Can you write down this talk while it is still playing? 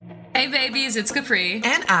Hey babies, it's Capri.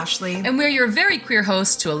 And Ashley. And we're your very queer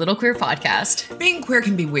hosts to a Little Queer podcast. Being queer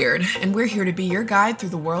can be weird, and we're here to be your guide through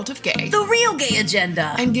the world of gay. The real gay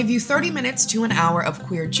agenda. And give you 30 minutes to an hour of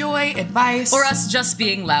queer joy, advice, or us just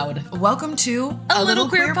being loud. Welcome to A Little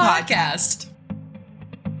Queer podcast.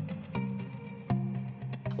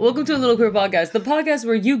 Welcome to A Little Queer Podcast, the podcast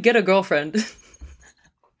where you get a girlfriend.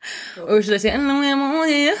 Or should I say,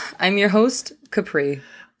 I'm your host, Capri.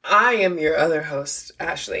 I am your other host,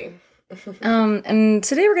 Ashley. And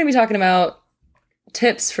today we're going to be talking about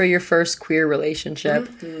tips for your first queer relationship.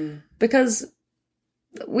 Mm-hmm. Because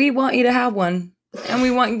we want you to have one. And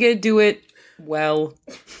we want you to do it well.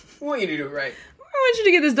 We want you to do it right. I want you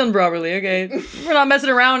to get this done properly, okay? We're not messing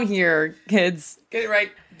around here, kids. Get it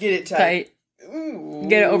right. Get it tight. Ooh.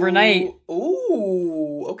 Get it overnight.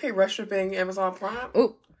 Ooh. Okay, rush shipping, Amazon Prime.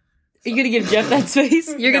 Oh. Are you going to give Jeff that space?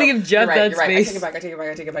 You're going to give Jeff that space. I take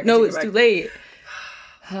it back. No, it's too late.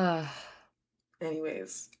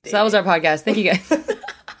 Anyways. So that was our podcast. Thank you guys. Tell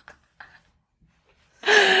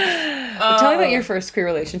me about your first queer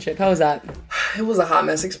relationship. How was that? It was a hot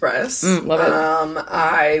mess express. Love it.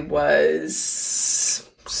 I was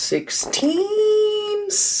 16,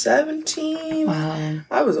 17. Wow.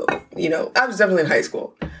 I was definitely in high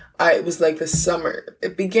school. It was like the summer.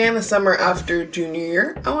 It began the summer after junior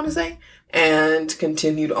year, I want to say, and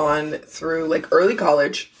continued on through like early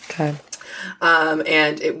college. Okay.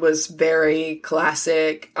 And it was very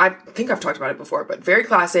classic. I think I've talked about it before, but very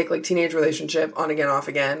classic, like teenage relationship, on again, off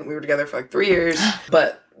again. We were together for like 3 years,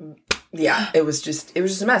 but yeah, it was just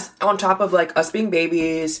a mess. On top of like us being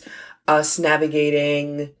babies, us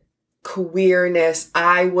navigating queerness.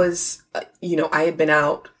 I was, I had been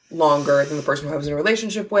out longer than the person who I was in a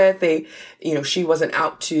relationship with. She wasn't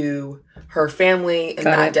out to her family, and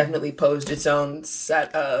that definitely posed its own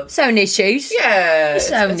set of issues. Yeah, its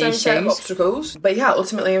own set of obstacles. But yeah,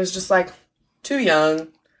 ultimately it was just like too young,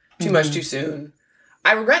 too much too soon.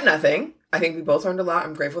 I regret nothing. I think we both learned a lot.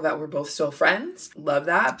 I'm grateful that we're both still friends. Love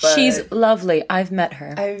that. But she's lovely. I've met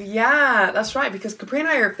her. Yeah, that's right. Because Capri and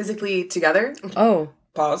I are physically together. Oh.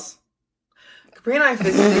 Pause. Capri and I are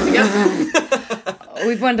physically together.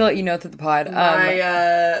 We wanted to let you know through the pod.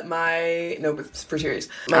 But for serious.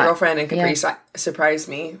 My girlfriend and Capri sized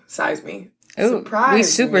me. Oh, we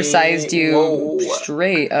supersized you. Whoa.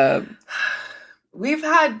 Straight up. We've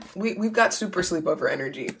got super sleepover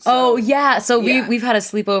energy. So. Oh yeah, so we've had a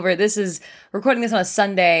sleepover. Recording this on a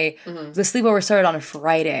Sunday. Mm-hmm. The sleepover started on a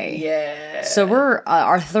Friday. Yeah. So we're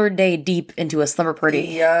our third day deep into a slumber party.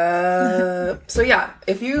 Yeah. So yeah,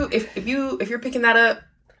 if you're picking that up,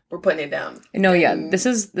 we're putting it down. No, yeah, this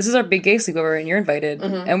is our big gay sleepover, and you're invited,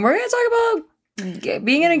 and we're gonna talk about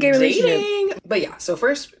being in a gay relationship. But yeah, so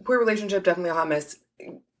first queer relationship, definitely a hot mess.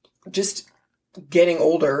 Just getting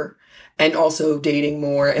older. And also dating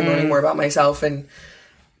more and learning more about myself and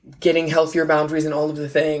getting healthier boundaries and all of the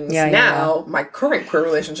things. Yeah. My current queer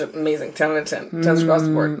relationship, amazing. 10 out of 10. 10s across the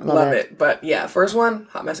board. Love it. But yeah, first one,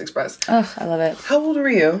 hot mess express. Oh, I love it. How old were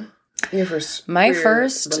you? Your first queer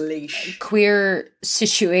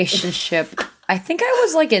situationship. I think I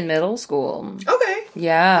was like in middle school. Okay.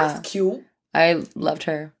 Yeah. That's cute. I loved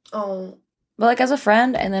her. Oh. But like as a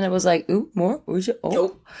friend, and then it was like, ooh, more? Who's it? Oh.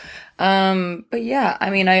 Nope. But yeah, I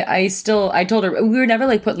mean, I told her, we were never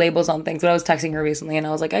like put labels on things, but I was texting her recently and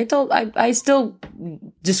I was like, I still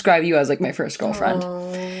describe you as like my first girlfriend.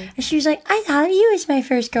 Aww. And she was like, I thought of you as my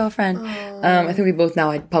first girlfriend. I think we both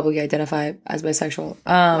now publicly identify as bisexual.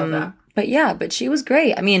 Love that. But yeah, but she was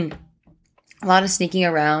great. I mean, a lot of sneaking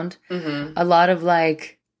around, a lot of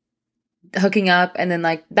like hooking up, and then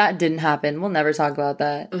like that didn't happen. We'll never talk about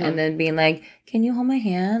that. And then being like, can you hold my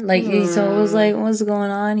hand? Like, so it was like, what's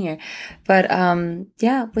going on here? But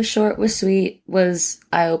yeah, was short, was sweet, was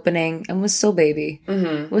eye-opening, and was so baby.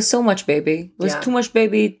 Was so much baby. Was too much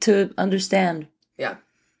baby to understand. Yeah.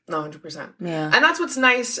 No, 100%. Yeah. And that's what's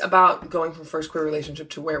nice about going from first queer relationship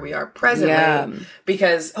to where we are presently.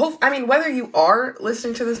 Because, whether you are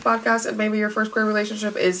listening to this podcast and maybe your first queer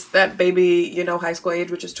relationship is that baby, high school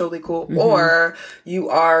age, which is totally cool, or you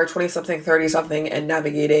are 20-something, 30-something, and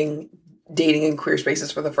navigating dating in queer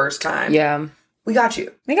spaces for the first time. Yeah. We got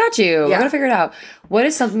you. Yeah. We're going to figure it out. What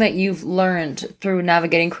is something that you've learned through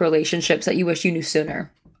navigating queer relationships that you wish you knew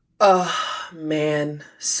sooner? Oh, man.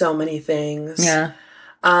 So many things. Yeah.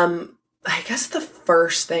 I guess the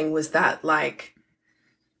first thing was that,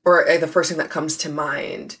 the first thing that comes to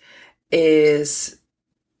mind is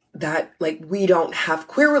that,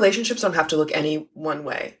 queer relationships don't have to look any one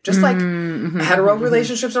way. Just hetero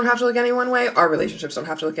relationships don't have to look any one way, our relationships don't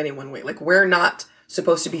have to look any one way. Like, we're not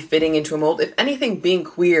supposed to be fitting into a mold. If anything, being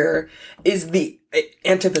queer is the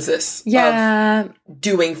antithesis of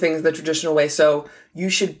doing things the traditional way. So you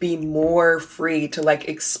should be more free to like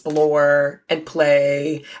explore and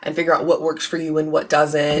play and figure out what works for you and what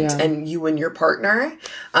doesn't, and you and your partner.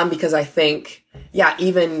 Because I think,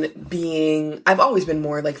 I've always been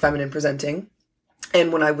more like feminine presenting.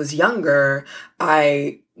 And when I was younger,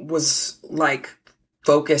 I was like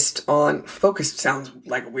focused sounds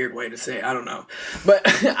like a weird way to say it, I don't know. But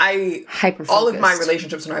all of my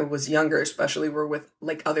relationships when I was younger especially were with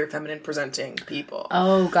like other feminine presenting people.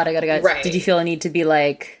 Oh, got it. Right. Did you feel a need to be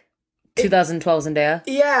like 2012 Zendaya?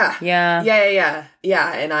 Yeah.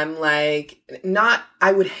 And I'm like,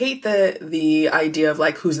 I would hate the idea of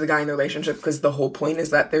like who's the guy in the relationship, because the whole point is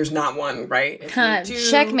that there's not one, right?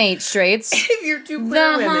 Checkmate, straights. If you're two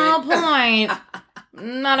queer women. The whole point.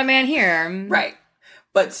 Not a man here. Right.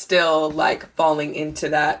 But still, like, falling into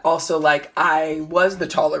that. Also, like, I was the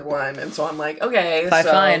taller one. And so I'm like, okay,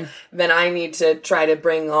 fine. Then I need to try to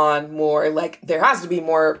bring on more, like, there has to be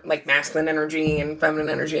more, like, masculine energy and feminine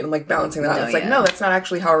energy. And I'm, like, balancing that out. It's like, no, that's not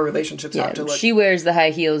actually how our relationships have to look. She wears the high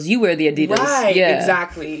heels. You wear the Adidas. Right,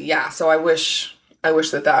 exactly. Yeah, so I wish I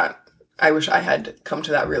had come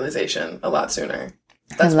to that realization a lot sooner.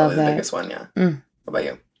 That's probably the biggest one, yeah. What about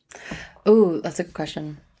you? Ooh, that's a good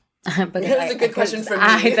question. But that's a good question for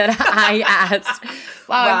me. That I asked.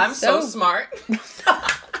 Wow, I'm so smart.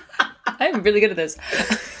 I'm really good at this.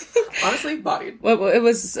 Honestly, bodied. What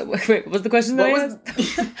was the question that I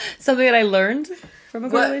asked? Something that I learned from a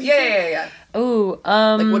relationship? Yeah. Oh,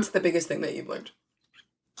 like, what's the biggest thing that you've learned?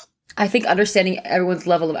 I think understanding everyone's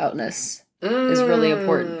level of outness is really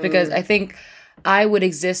important, because I think I would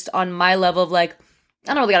exist on my level of like,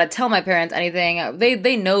 I don't really gotta tell my parents anything.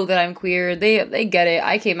 They know that I'm queer. They get it.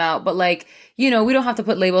 I came out, but like, we don't have to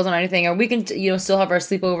put labels on anything, or we can, still have our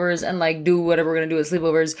sleepovers and like do whatever we're gonna do at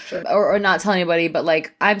sleepovers, sure. or not tell anybody. But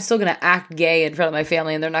like, I'm still gonna act gay in front of my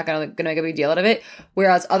family, and they're not gonna make a big deal out of it.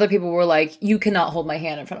 Whereas other people were like, you cannot hold my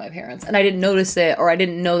hand in front of my parents, and I didn't notice it, or I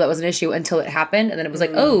didn't know that was an issue until it happened, and then it was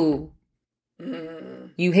like, oh.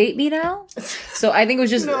 You hate me now? So I think it was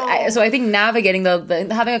just, so I think navigating the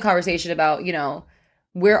having a conversation about,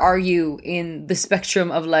 where are you in the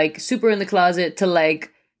spectrum of like super in the closet to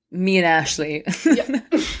like me and Ashley? Yeah.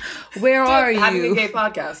 Where are you? Having a gay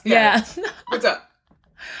podcast. Yeah. What's up?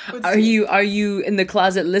 Are you in the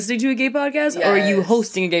closet listening to a gay podcast, or are you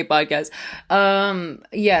hosting a gay podcast?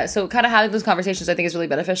 So kind of having those conversations I think is really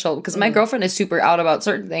beneficial, because my girlfriend is super out about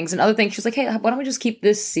certain things, and other things she's like, hey, why don't we just keep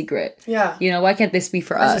this secret? Yeah. Why can't this be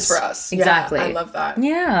for us? This is for us. Exactly. Yeah, I love that.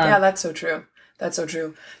 Yeah. Yeah, that's so true. That's so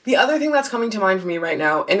true. The other thing that's coming to mind for me right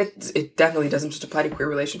now, and it definitely doesn't just apply to queer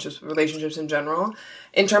relationships, but relationships in general,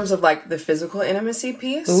 in terms of like the physical intimacy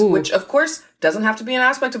piece, which of course doesn't have to be an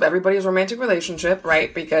aspect of everybody's romantic relationship,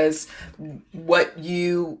 right? Because what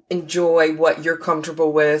you enjoy, what you're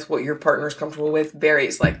comfortable with, what your partner's comfortable with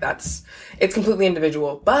varies. Like it's completely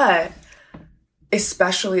individual. But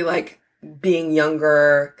especially like being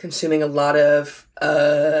younger, consuming a lot of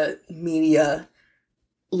media,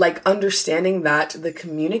 like understanding that the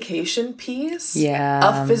communication piece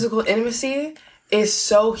of physical intimacy is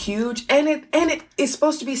so huge, and it is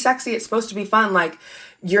supposed to be sexy. It's supposed to be fun. Like,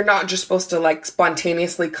 you're not just supposed to like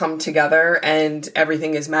spontaneously come together and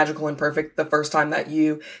everything is magical and perfect the first time that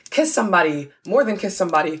you kiss somebody, more than kiss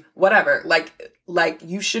somebody, whatever. Like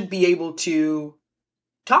you should be able to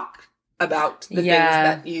talk about the things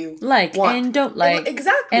that you like want and don't like,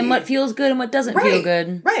 exactly, and what feels good and what doesn't feel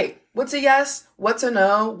good. Right. What's a yes? What's a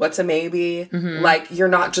no? What's a maybe? Mm-hmm. Like, you're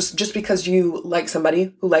not just because you like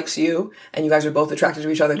somebody who likes you and you guys are both attracted to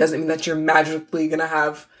each other doesn't mean that you're magically gonna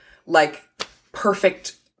have like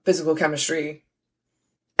perfect physical chemistry.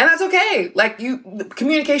 And that's okay. Like,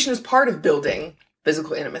 communication is part of building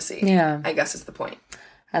physical intimacy. Yeah. I guess is the point.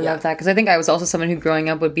 I love that, because I think I was also someone who growing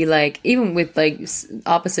up would be like, even with like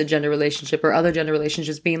opposite gender relationship or other gender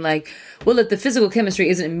relationships, being like, well, if the physical chemistry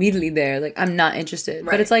isn't immediately there, like, I'm not interested.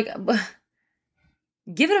 Right. But it's like,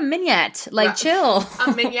 give it a mignette. Like, chill.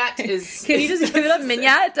 A mignette is... Can you just give it a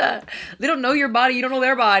mignette? They don't know your body. You don't know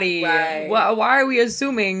their body. Right. Why are we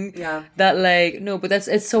assuming that, like... No, but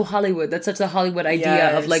it's so Hollywood. That's such a Hollywood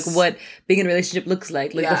idea of, like, what being in a relationship looks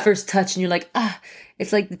like. Like, the first touch, and you're like,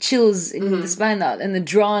 it's like the chills in the spine and the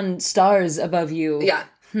drawn stars above you. Yeah.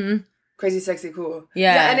 Crazy, sexy, cool.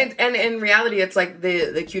 Yeah. And in reality, it's like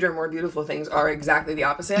the cuter, more beautiful things are exactly the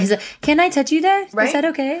opposite. He's like, can I touch you there? Right? Is that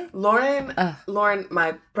okay? Lauren,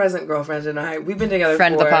 my present girlfriend, and I, we've been together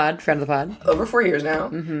friend of the pod. Over 4 years now.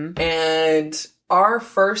 Mm-hmm. And our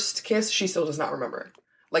first kiss, she still does not remember.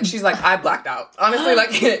 Like, she's like, I blacked out. Honestly, like,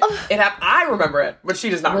 it happened. I remember it, but she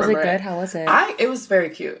does not remember it. Was it good? How was it? It was very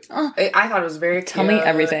cute. I thought it was very cute. Tell me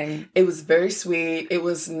everything. It was very sweet. It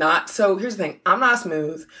was not... So, here's the thing. I'm not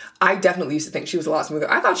smooth. I definitely used to think she was a lot smoother.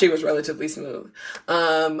 I thought she was relatively smooth.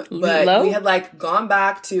 But Low? we had, like, gone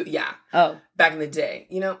back to... Yeah. Oh. Back in the day.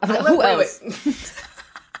 You know? Who else?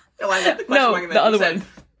 No, I got the question. No, the other one.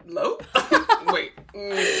 Low? Wait.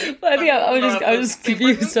 I think I was just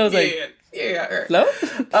confused. So I was like... Yeah.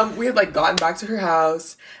 Hello? We had like gotten back to her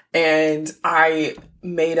house and I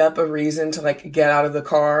made up a reason to like get out of the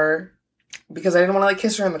car because I didn't want to like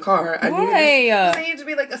kiss her in the car. I needed to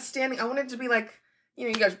be like a standing. I wanted to be like, you know,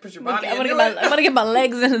 you guys put your body. I want to get my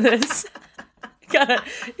legs into this.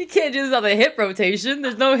 You can't do this on the hip rotation.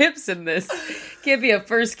 There's no hips in this. Can't be a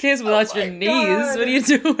first kiss without your knees. God. What are you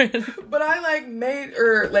doing? But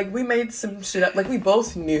I we made some shit up. Like we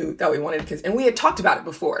both knew that we wanted to kiss, and we had talked about it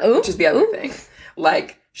before, which is the other thing.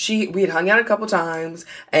 Like we had hung out a couple times,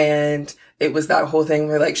 and it was that whole thing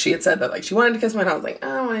where like she had said that like she wanted to kiss me, and I was like, I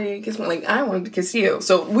don't want to kiss me. Like I wanted to kiss you.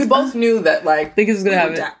 So we both knew that like the kiss was gonna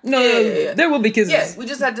happen. No, there will be kisses. Yes, we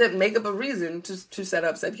just had to make up a reason to set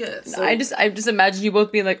up said kiss. So, I just imagine you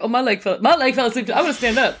both being like, oh my leg fell asleep. I want to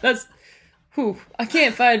stand up. That's. I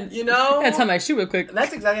can't find... You know? I gotta tie my shoe real quick.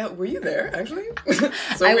 That's exactly how... Were you there, actually?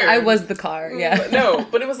 I was the car, yeah.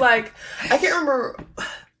 But it was like... I can't remember...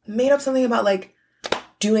 Made up something about, like,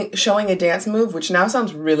 showing a dance move, which now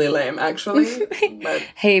sounds really lame, actually. But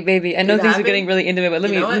hey, baby, I know things are getting really intimate, but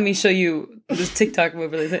let me show you this TikTok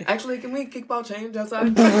move really quick. Actually, can we kickball change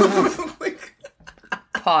outside?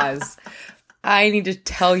 Pause. I need to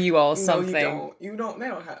tell you all something. No, you don't. They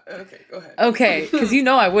don't have... Okay, go ahead. Okay, because you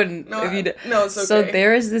know I wouldn't if you did. No, it's okay. So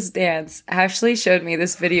there is this dance. Ashley showed me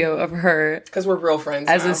this video of her... Because we're real friends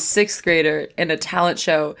as a 6th grader in a talent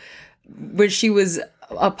show, which she was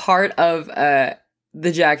a part of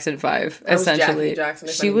the Jackson 5, essentially. Jackie Jackson,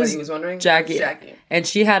 if she was wondering. Jackie. And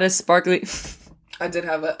she had a sparkly... I did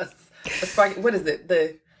have a sparkly... What is it?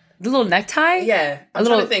 The little necktie? Yeah. I'm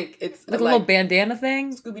trying to think. It's like a little bandana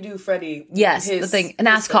thing? Scooby-Doo Freddy. Yes, the thing. An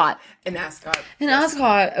ascot. An ascot. An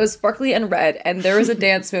ascot. It was sparkly and red, and there was a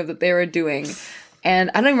dance move that they were doing.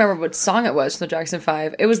 And I don't remember what song it was from the Jackson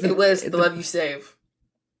 5. It was the Love You Save.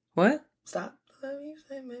 What? Stop. Love You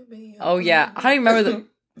Save, maybe. Oh, yeah. I don't remember the...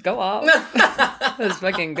 Go off. That was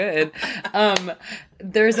fucking good.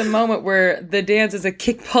 There's a moment where the dance is a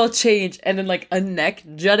kickball change and then like a neck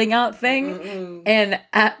jutting out thing. Mm-mm. And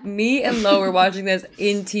me and Lo were watching this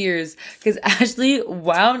in tears because Ashley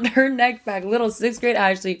wound her neck back. Little 6th grade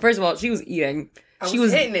Ashley. First of all, she was eating. She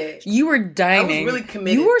was hitting it. You were dining. I was really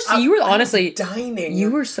committed. You were honestly dining.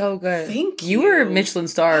 You were so good. Thank you. You were a Michelin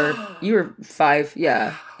star. You were 5.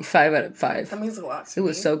 Yeah, 5 out of 5. That means a lot. It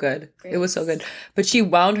was so good. Thanks. It was so good. But she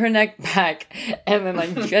wound her neck back and then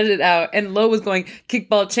like jutted it out. And Lo was going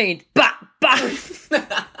kickball change. Bop bop.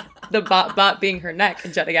 The bop being her neck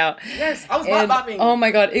and jutting out. Yes, I was bopping. Oh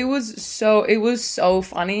my god, it was so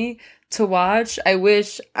funny to watch. I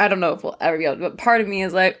don't know if we'll ever be able to, but part of me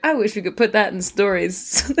is like, I wish we could put that in stories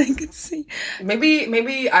so they could see.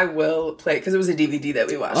 Maybe I will play it because it was a DVD that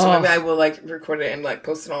we watched. So maybe I will like record it and like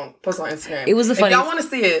post it on Instagram. It was the funny. If y'all want to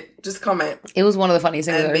see it, just comment. It was one of the funniest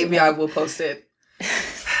things. And maybe I will post it.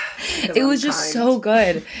 It was just so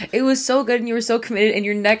good. It was so good, and you were so committed, and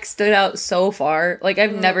your neck stood out so far. Like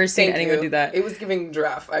I've never seen anyone do that. It was giving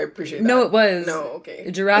giraffe. I appreciate that. No, it was. No,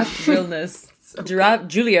 okay. Giraffe realness. So giraffe,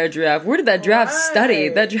 Juilliard giraffe. Where did that giraffe study?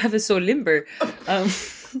 That giraffe is so limber.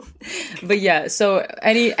 But yeah, so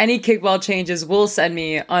any kickball changes will send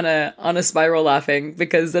me on a spiral laughing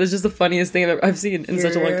because that is just the funniest thing I've seen in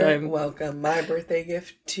such a long time. Welcome, my birthday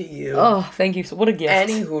gift to you. Oh, thank you. So what a gift.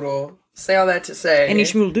 Any hoodle. Say all that to say. Any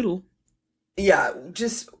schmoodle doodle. Yeah,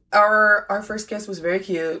 just our first kiss was very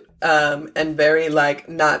cute, and very like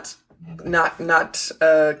not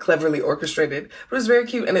cleverly orchestrated, but it was very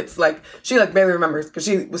cute. And it's like she like barely remembers because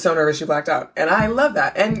she was so nervous she blacked out, and I love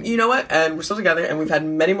that. And you know what? And we're still together, and we've had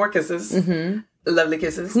many more kisses. Mm-hmm. Lovely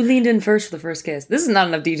kisses. Who leaned in first for the first kiss? This is not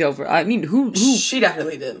enough detail for. I mean, who? She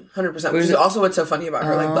definitely did, 100%. Which is also what's so funny about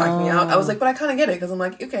her like blacking me out. I was like, but I kind of get it because I'm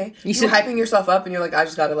like, okay, you're hyping yourself up, and you're like, I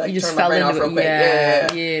just gotta like turn my brain off real quick.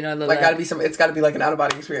 Yeah. No, I love like that. It's gotta be like an out of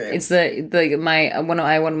body experience. It's one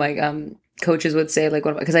of my coaches would say like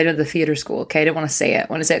because I did the theater school. Okay, I didn't want to say it.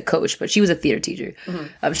 I want to say a coach, but she was a theater teacher.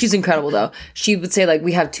 Mm-hmm. She's incredible though. She would say like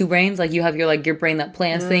we have two brains. Like you have your brain that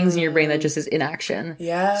plans things and your brain that just is in action.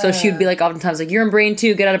 Yeah. So she would be like oftentimes like you're in brain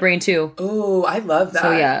 2, get out of brain 2. Ooh, I love that.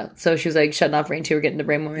 So yeah. So she was like shutting off brain 2 or getting to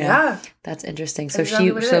brain 1. Yeah. That's interesting. So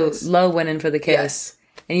Lo went in for the kiss. Yes.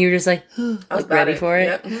 and you were just like, ready for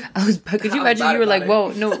it. Yep. I was. Could you imagine? You were like,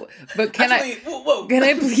 whoa, no, but can whoa. Can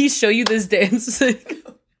I please show you this dance?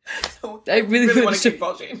 I really want to keep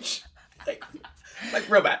ball change. Like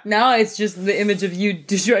real bad. Now it's just the image of you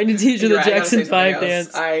trying to teach her the Jackson 5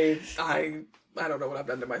 dance. I don't know what I've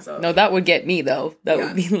done to myself. No, that would get me though. That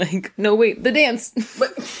would be like, no, wait, the dance.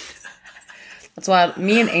 But that's why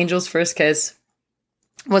me and Angel's first kiss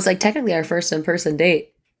was like technically our first in-person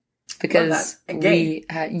date because we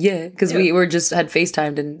had we were just had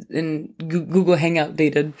FaceTimed and Google Hangout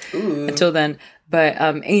dated until then. But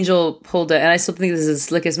Angel pulled it, and I still think this is the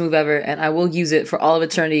slickest move ever, and I will use it for all of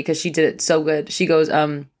eternity because she did it so good. She goes,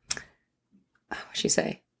 what'd she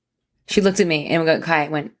say? She looked at me and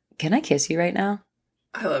went, can I kiss you right now?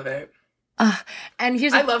 I love it. And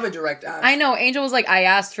here's I love a direct ask. I know. Angel was like, I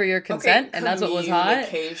asked for your consent, and that's what was hot.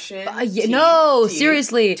 Communication.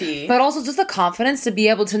 Seriously. But also just the confidence to be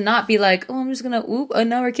able to not be like, oh, I'm just gonna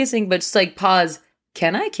now we're kissing, but just like pause.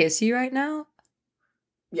 Can I kiss you right now?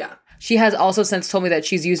 Yeah. She has also since told me that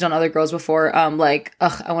she's used on other girls before. Like,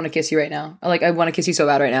 I want to kiss you right now. Like, I want to kiss you so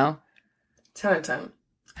bad right now. 10 out of 10.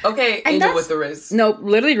 Okay, and Angel with the Riz. No,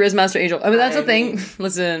 literally Riz Master Angel. I mean, that's the thing.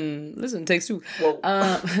 Listen, takes two. Whoa.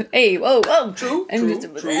 Hey, whoa. True. I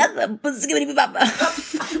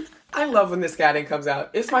love when the scatting comes out.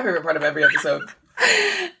 It's my favorite part of every episode.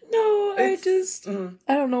 No, I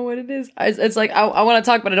don't know what it is. It's like, I want to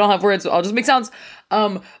talk, but I don't have words, so I'll just make sounds.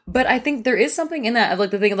 But I think there is something in that of like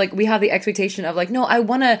the thing of like, we have the expectation of like, no, I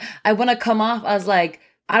want to come off as like,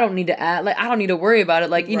 I don't need to add, like, I don't need to worry about it.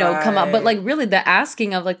 Like, you know, come up. But like really the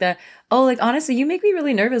asking of like the, like, honestly, you make me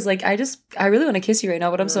really nervous. Like, I really want to kiss you right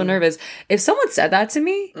now, but I'm so nervous. If someone said that to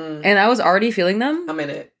me and I was already feeling them. I'm in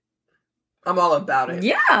it. I'm all about it.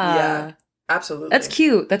 Yeah. Yeah. Absolutely. That's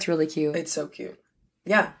cute. That's really cute. It's so cute.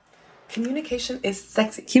 Yeah. Communication is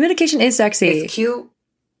sexy. Communication is sexy. It's cute.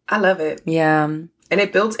 I love it. Yeah. And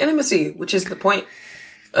it builds intimacy, which is the point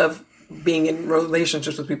of being in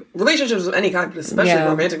relationships with people. Relationships of any kind, but especially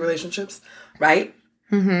romantic relationships, right?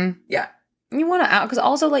 Mm-hmm. Yeah. You want to out, because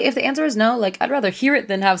also, like, if the answer is no, like, I'd rather hear it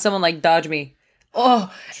than have someone, like, dodge me.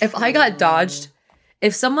 Oh, if I got dodged,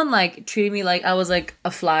 if someone, like, treated me like I was, like,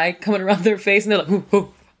 a fly coming around their face and they're like,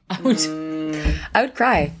 ooh, I would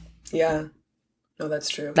cry. Yeah. No, that's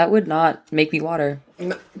true. That would not make me water.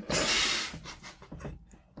 No.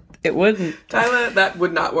 It wouldn't. Tyler, that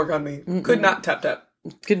would not work on me. Mm-mm. Could not tap.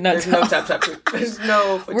 There's no tap. There's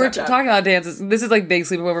no foot We're tap. Talking about dances. This is like big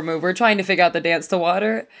sleepover move. We're trying to figure out the dance to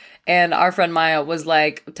water. And our friend Maya was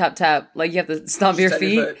like, tap. Like, you have to stomp your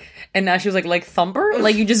feet. And now she was like thumper?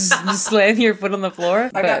 Like, you just slam your foot on the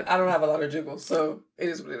floor? I don't have a lot of jiggles, so it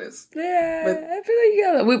is what it is. Yeah, but I feel like you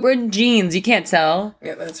got it. We're in jeans. You can't tell.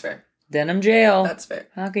 Yeah, that's fair. Denim jail. That's fair.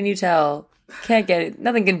 How can you tell? Can't get it.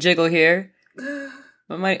 Nothing can jiggle here.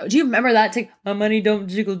 My money. Do you remember that? My money don't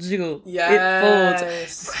jiggle. Yes.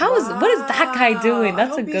 It folds. What is that guy doing?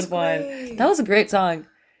 That's a good one. That was a great song.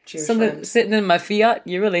 Cheers, something friends. Sitting in my Fiat.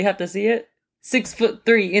 You really have to see it.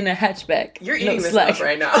 6'3" in a hatchback. You're eating this up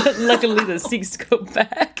right now. Luckily, the seats go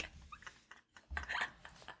back.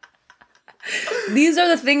 These are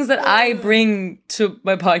the things that I bring to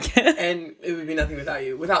my podcast. And it would be nothing without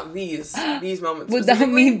you. Without these moments. Without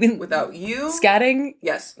me. Without you. Scatting?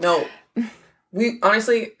 Yes. No. We,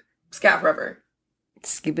 honestly, scat forever.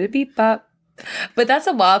 Skibbity bop. But that's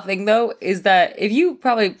a wild thing, though, is that if you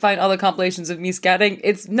probably find all the compilations of me scatting,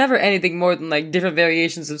 it's never anything more than, like, different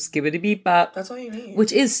variations of skibbity beep bop. That's all you need.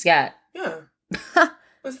 Which is scat. Yeah.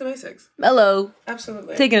 What's the basics? Mellow.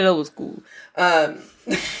 Absolutely. Taking it old school.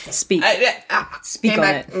 Speak. Speak on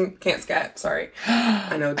it. Can't scat. Sorry.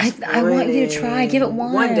 I know. I want you to try. Give it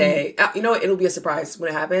one. One day. You know what? It'll be a surprise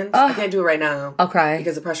when it happens. I can't do it right now. I'll cry.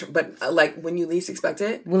 Because of pressure. But, like, when you least expect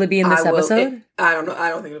it. Will it be in this episode? I don't know. I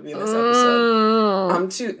don't think it'll be in this episode. I'm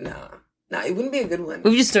too... Nah, it wouldn't be a good one.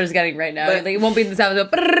 We've just started scatting right now. But, like, it won't be in this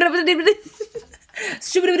episode.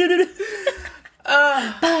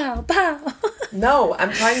 Pow, pow. No,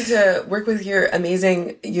 I'm trying to work with your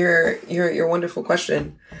amazing, your wonderful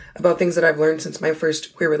question about things that I've learned since my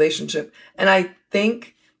first queer relationship. And I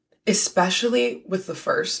think, especially with the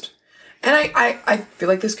first, and I feel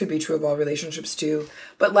like this could be true of all relationships too,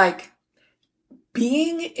 but like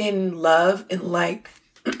being in love in like,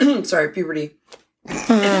 sorry, puberty.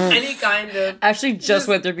 Any kind of... Actually just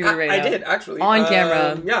went through puberty right now. I did, actually. On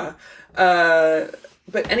camera. Yeah.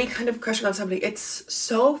 But any kind of crushing on somebody, it's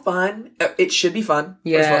so fun. It should be fun.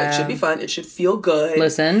 Yeah. First of all, it should be fun. It should feel good.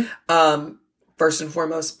 Listen. First and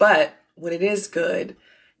foremost. But when it is good,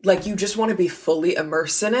 like, you just want to be fully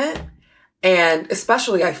immersed in it. And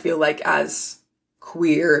especially, I feel like, as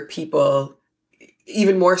queer people,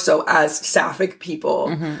 even more so as sapphic people,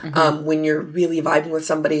 when you're really vibing with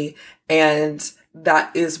somebody, and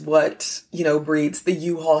that is what, you know, breeds the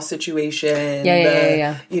U-Haul situation,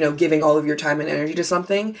 you know, giving all of your time and energy to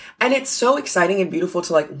something. And it's so exciting and beautiful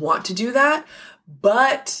to like want to do that.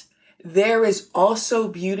 But there is also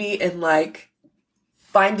beauty in like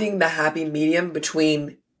finding the happy medium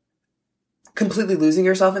between completely losing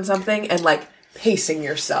yourself in something and like pacing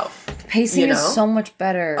yourself. Pacing is so much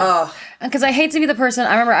better. Because I hate to be the person.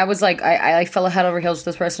 I remember I was like, I like fell head over heels with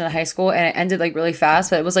this person in high school, and it ended like really fast,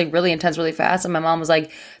 but it was like really intense, really fast. And my mom was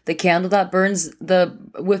like, the candle that burns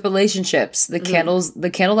with relationships, the candle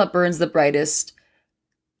that burns the brightest.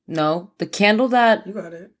 No, the candle that you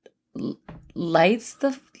got it. Lights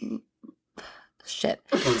the shit.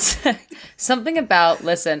 Something about,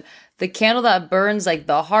 listen, the candle that burns like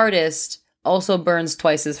the hardest also burns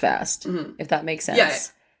twice as fast, if that makes sense. Yeah.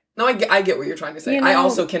 No, I get what you're trying to say. You know, I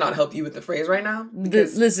also cannot help you with the phrase right now.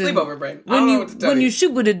 Because listen, sleepover brain. I don't know what to tell you. When you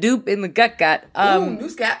shoot with a dupe in the gut. Ooh, new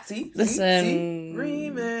scat. See? Listen. See?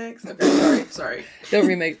 Remix. Okay, sorry. Don't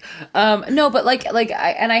remix. No, but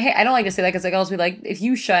I don't like to say that because like I'll also be like, if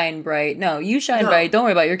you shine bright, you shine bright. Don't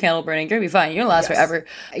worry about your candle burning. You're gonna be fine. You're gonna last forever.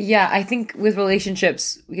 Yeah, I think with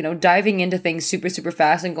relationships, you know, diving into things super, super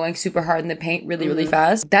fast and going super hard in the paint really, really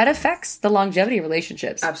fast, that affects the longevity of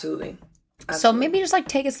relationships. Absolutely. So maybe just like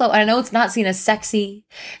take it slow. I know it's not seen as sexy.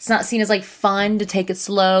 It's not seen as like fun to take it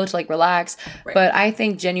slow, to like relax. Right. But I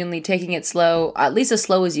think genuinely taking it slow, at least as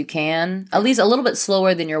slow as you can, at least a little bit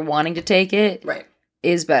slower than you're wanting to take it,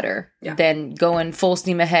 is better than going full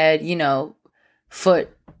steam ahead, you know, foot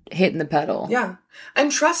hitting the pedal. Yeah.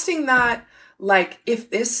 And trusting that, like,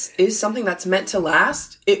 if this is something that's meant to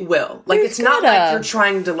last, it will. Like, it's not like you're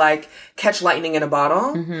trying to, like, catch lightning in a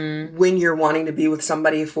bottle when you're wanting to be with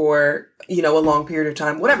somebody for, you know, a long period of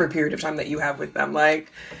time, whatever period of time that you have with them.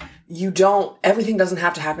 Like, everything doesn't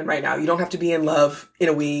have to happen right now. You don't have to be in love in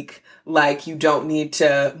a week. Like, you don't need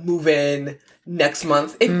to move in next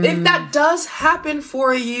month. If that does happen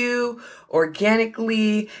for you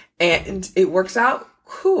organically and it works out,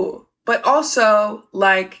 cool. But also,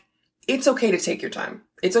 like, it's okay to take your time.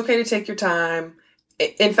 It's okay to take your time.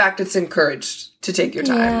 In fact, it's encouraged to take your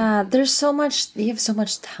time. Yeah, you have so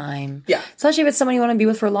much time. Yeah. Especially if it's someone you want to be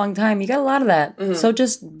with for a long time. You got a lot of that. So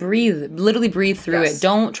just literally breathe through it.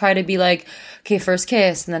 Don't try to be like, okay, first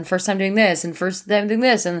kiss, and then first time doing this, and first time doing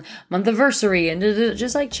this, and month anniversary, and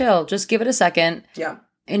just like chill. Just give it a second. Yeah.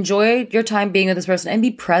 Enjoy your time being with this person and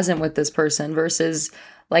be present with this person versus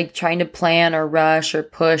like trying to plan or rush or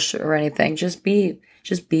push or anything. Just be,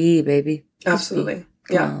 baby. Absolutely.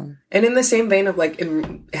 Yeah. And in the same vein of like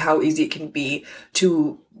how easy it can be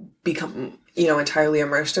to become, you know, entirely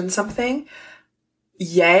immersed in something.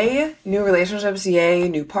 Yay, new relationships, yay,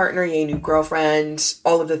 new partner, yay, new girlfriend,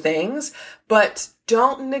 all of the things. But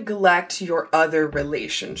don't neglect your other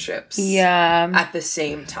relationships. Yeah. At the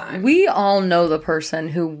same time. We all know the person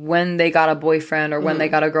who, when they got a boyfriend or when they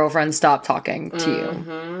got a girlfriend, stopped talking to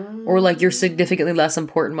you. Or like you're significantly less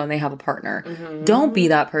important when they have a partner. Don't be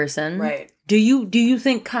that person. Right. Do you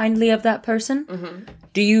think kindly of that person?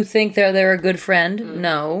 Do you think they're a good friend?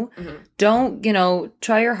 No. Don't, you know,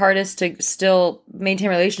 try your hardest to still maintain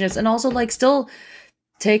relationships and also like still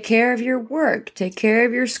take care of your work, take care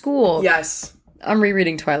of your school. Yes. I'm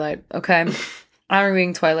rereading Twilight, okay? I'm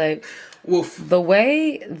reading Twilight. Woof. The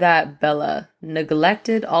way that Bella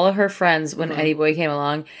neglected all of her friends when Eddie Boy came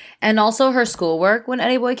along, and also her schoolwork when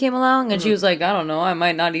Eddie Boy came along, and she was like, I don't know, I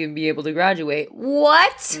might not even be able to graduate.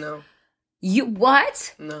 What? No. You,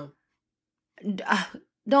 what? No.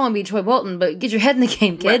 Don't want to be Troy Bolton, but get your head in the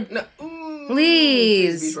game, kid. Right. No.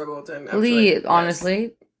 Please. Be Troy Bolton. Please, yes.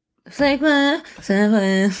 Honestly. I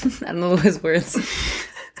don't know his words.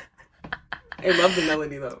 I love the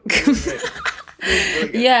melody though.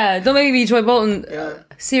 Really yeah, don't make me be Troy Bolton. Yeah.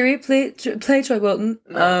 Siri, play Troy Bolton.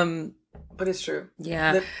 No. But it's true.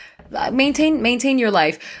 Yeah. Maintain your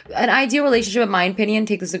life. An ideal relationship, in my opinion,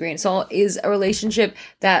 take this with a grain of salt, is a relationship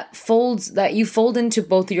that you fold into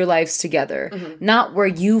both of your lives together. Not where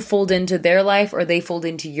you fold into their life or they fold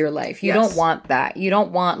into your life. You don't want that. You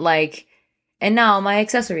don't want like, and now my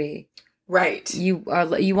accessory. Right. You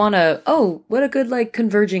want to, what a good like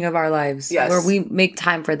converging of our lives. Yes. Where we make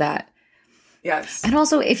time for that. Yes. And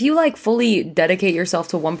also, if you like fully dedicate yourself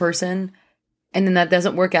to one person and then that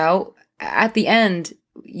doesn't work out, at the end,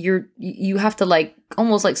 you have to like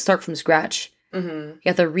almost like start from scratch. You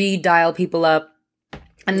have to redial people up.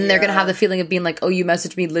 And then they're going to have the feeling of being like, oh, you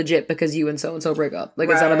messaged me legit because you and so break up. Like,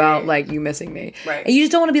 it's not about like you missing me. Right. And you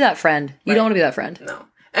just don't want to be that friend. You don't want to be that friend. No.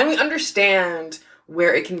 And we understand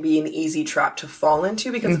where it can be an easy trap to fall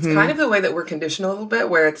into because it's kind of the way that we're conditioned a little bit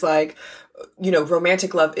where it's like,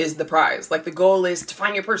 romantic love is the prize. Like the goal is to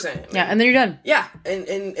find your person. Yeah, and then you're done. Yeah,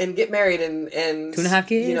 and get married and 2.5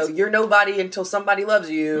 kids. You're nobody until somebody loves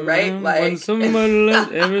you, right? Like when somebody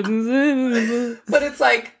loves everything's but it's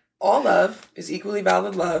like all love is equally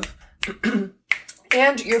valid love.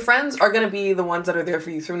 And your friends are going to be the ones that are there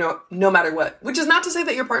for you through no matter what. Which is not to say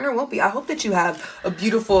that your partner won't be. I hope that you have I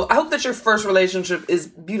hope that your first relationship is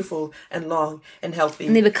beautiful and long and healthy.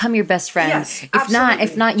 And they become your best friends. Yes,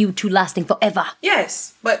 if not, you two lasting forever.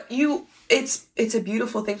 Yes, but it's a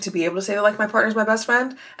beautiful thing to be able to say that, like, my partner's my best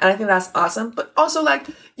friend, and I think that's awesome. But also, like,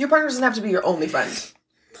 your partner doesn't have to be your only friend.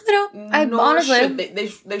 No, I honestly,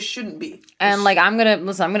 they shouldn't be. And like, I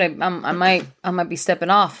might be stepping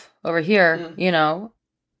off over here. I'm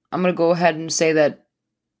gonna go ahead and say that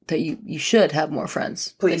you should have more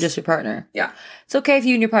friends than just your partner. Yeah, it's okay if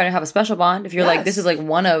you and your partner have a special bond. If you're like, this is like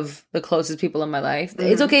one of the closest people in my life.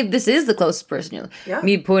 It's okay if this is the closest person.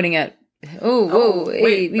 Me pointing at.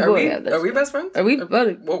 Wait, are we best friends? Are we?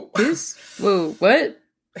 Whoa. Whoa, what?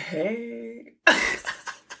 Hey.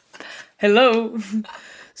 Hello.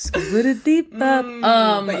 Scoop it deep up.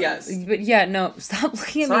 But yes. But yeah, no, stop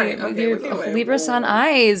looking at me with okay, your Libra sun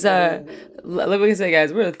eyes. Let me say,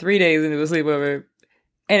 guys, we're 3 days into a sleepover.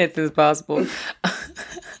 Anything's possible.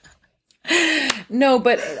 No,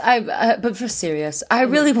 but but for serious, I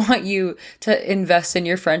really want you to invest in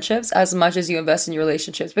your friendships as much as you invest in your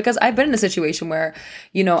relationships, because I've been in a situation where,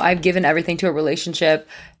 I've given everything to a relationship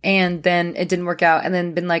and then it didn't work out, and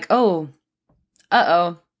then been like,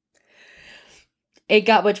 it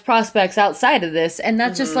got much prospects outside of this. And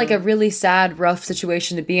that's just like a really sad, rough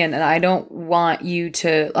situation to be in. And I want you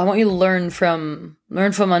to learn from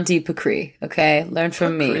Auntie Pacri. Okay. Learn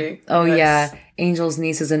from me. Oh yeah. Angel's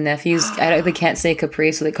nieces and nephews. They can't say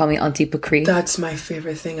Capri, so they call me Auntie Pacri. That's my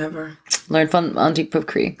favorite thing ever. Learn from Auntie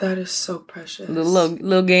Pacri. That is so precious.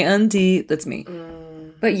 Little gay auntie. That's me.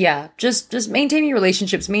 But yeah, just maintain your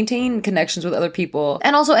relationships, maintain connections with other people.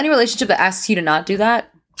 And also any relationship that asks you to not do that,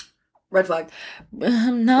 red flag.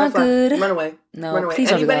 Not good. Run away. No, run away. Please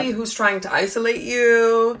don't do Anybody that. who's trying to isolate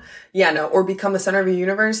you, or become the center of your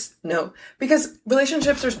universe, no. Because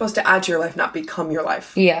relationships are supposed to add to your life, not become your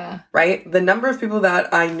life. Yeah. Right? The number of people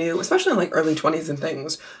that I knew, especially in like early 20s and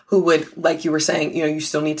things, who would, like you were saying, you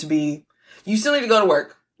still need to go to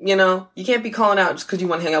work. You can't be calling out just because you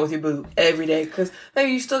want to hang out with your boo every day. Because,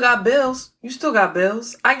 baby, you still got bills.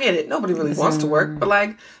 I get it. Nobody really wants to work. But,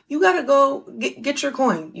 like, you got to go get your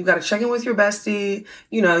coin. You got to check in with your bestie.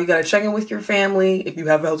 You got to check in with your family if you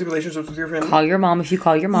have healthy relationships with your family. Call your mom if you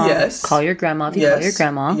call your mom. Yes. Call your grandma if you call your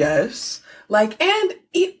grandma. Yes. Like, and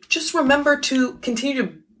just remember to continue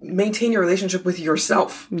to maintain your relationship with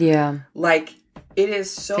yourself. Yeah. Like, it is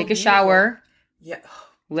so Take a shower. Yeah.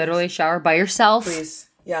 Literally shower by yourself. Please.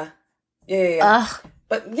 Yeah. Yeah. Ugh.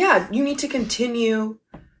 But yeah, you need to continue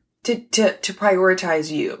to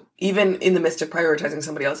prioritize you, even in the midst of prioritizing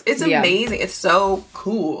somebody else. It's amazing. It's so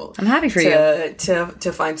cool. I'm happy for you.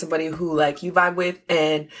 To find somebody who, like, you vibe with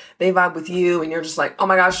and they vibe with you and you're just like, oh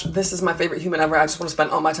my gosh, this is my favorite human ever. I just want to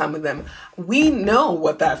spend all my time with them. We know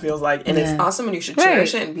what that feels like, and it's awesome, and you should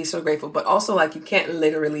cherish it and be so grateful. But also, like, you can't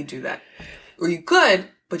literally do that. Or you could,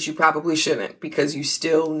 but you probably shouldn't, because you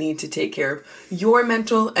still need to take care of your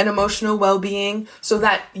mental and emotional well-being so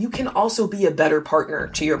that you can also be a better partner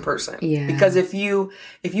to your person. Yeah. Because if your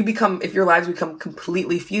lives become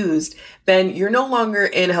completely fused, then you're no longer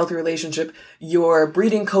in a healthy relationship. You're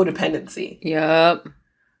breeding codependency. Yep.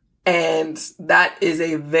 And that is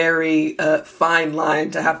a very fine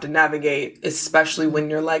line to have to navigate, especially when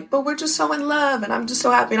you're like, but we're just so in love and I'm just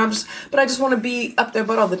so happy and I just want to be up their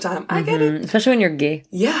butt all the time. I get it. Especially when you're gay.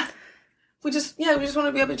 Yeah. We just want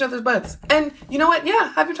to be up each other's butts. And you know what?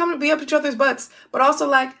 Yeah, have your time to be up each other's butts. But also,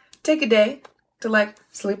 like, take a day to, like,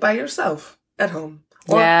 sleep by yourself at home.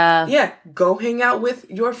 Or, go hang out with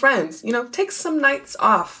your friends. Take some nights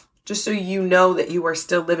off. Just so you know that you are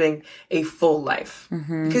still living a full life.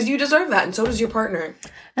 Mm-hmm. Because you deserve that, and so does your partner.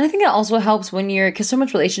 And I think it also helps when because so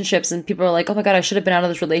much relationships, and people are like, oh my God, I should have been out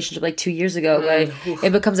of this relationship like 2 years ago. Like,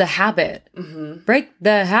 it becomes a habit. Mm-hmm. Break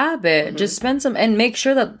the habit. Mm-hmm. Just spend some, and make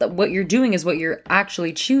sure that what you're doing is what you're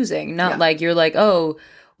actually choosing. Not like you're like, oh,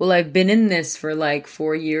 well, I've been in this for like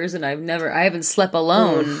 4 years, and I haven't slept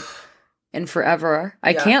alone. And forever.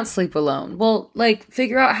 I can't sleep alone. Well, like,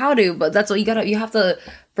 figure out how to, but that's what you have to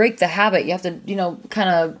break the habit. You have to, kind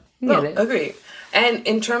of get it. Agree. And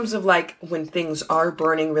in terms of, like, when things are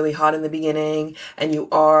burning really hot in the beginning and you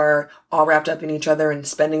are all wrapped up in each other and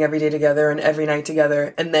spending every day together and every night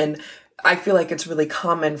together, and then I feel like it's really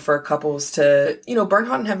common for couples to, burn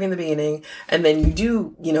hot and heavy in the beginning, and then you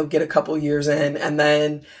do, get a couple years in, and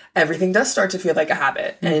then everything does start to feel like a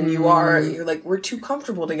habit, and you're like, we're too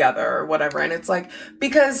comfortable together or whatever. And it's like,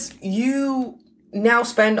 because you now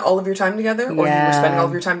spend all of your time together, or you were spending all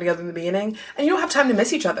of your time together in the beginning, and you don't have time to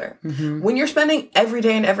miss each other. When you're spending every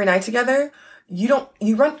day and every night together,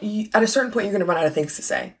 at a certain point, you're going to run out of things to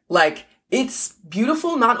say. Like, it's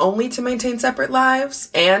beautiful not only to maintain separate lives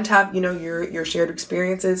and have, your shared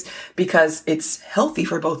experiences, because it's healthy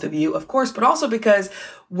for both of you, of course, but also because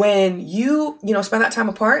when you, spend that time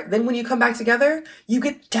apart, then when you come back together, you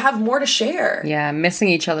get to have more to share. Yeah, missing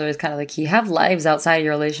each other is kind of the key. Have lives outside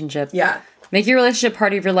your relationship. Yeah. Make your relationship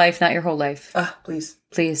part of your life, not your whole life. Please.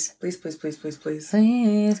 Please. Please, please, please, please, please.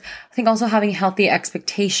 Please. I think also having healthy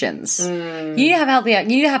expectations. You need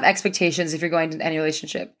to have expectations if you're going to any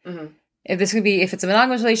relationship. If it's a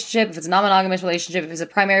monogamous relationship, if it's a non-monogamous relationship, if it's a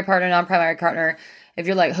primary partner, non-primary partner, if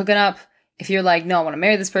you're like hooking up, if you're like, no, I want to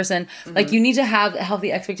marry this person, like you need to have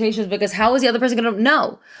healthy expectations, because how is the other person going to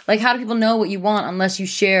know? Like, how do people know what you want unless you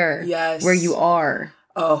share where you are?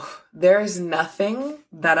 Oh, there's nothing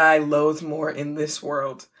that I loathe more in this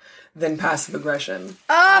world than passive aggression.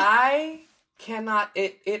 I cannot,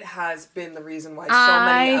 it has been the reason why so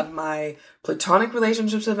many of my platonic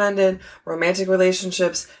relationships have ended, romantic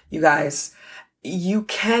relationships. You guys, you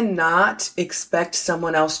cannot expect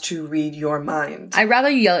someone else to read your mind. I'd rather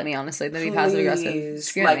you yell at me, honestly, than be passive aggressive.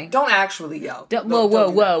 Screw me. Don't actually yell.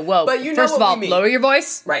 Whoa. But you know First of all, we mean. Lower your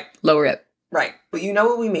voice. Right. Lower it. Right. But you know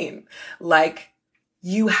what we mean. Like,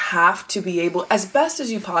 you have to be able, as best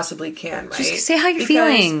as you possibly can, right? Just say how you're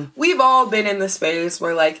feeling. We've all been in the space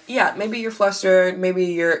where, like, yeah, maybe you're flustered, maybe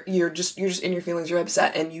you're just in your feelings, you're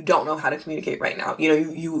upset, and you don't know how to communicate right now.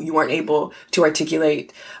 You aren't able to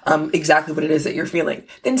articulate exactly what it is that you're feeling.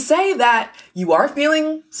 Then say that you are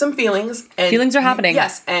feeling some feelings, and feelings are happening.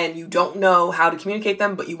 Yes, and you don't know how to communicate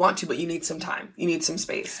them, but you want to, but you need some time. You need some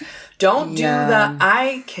space. Don't do the.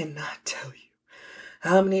 I cannot tell you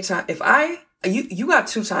how many times You got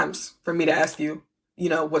 2 times for me to ask you,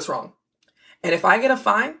 what's wrong. And if I get a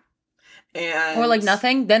fine or like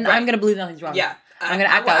nothing, then I'm going to believe nothing's wrong. Yeah. I'm going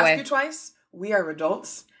to act that way. I will ask you twice. We are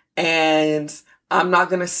adults, and I'm not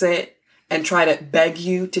going to sit and try to beg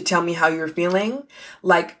you to tell me how you're feeling.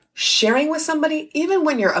 Like, sharing with somebody, even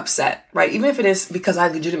when you're upset, right? Even if it is because I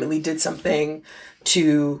legitimately did something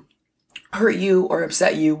to hurt you or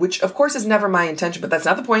upset you, which of course is never my intention, but that's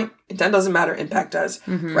not the point. Intent doesn't matter. Impact does,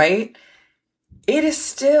 right? It is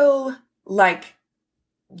still like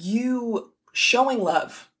you showing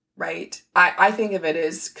love, right? I think of it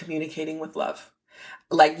as communicating with love.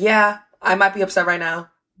 Like, yeah, I might be upset right now,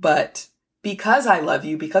 but because I love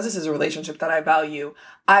you, because this is a relationship that I value,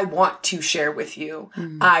 I want to share with you.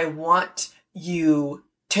 I want you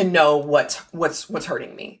to know what's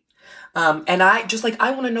hurting me. And I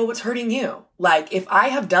want to know what's hurting you. Like, if I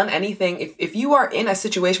have done anything, if you are in a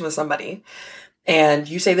situation with somebody and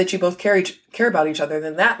you say that you both care about each other,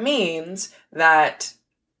 then that means that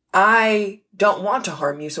I don't want to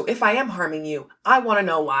harm you. So if I am harming you, I want to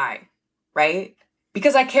know why, right?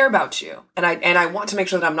 Because I care about you, and I want to make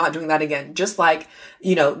sure that I'm not doing that again. Just like,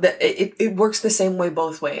 it works the same way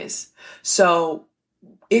both ways. So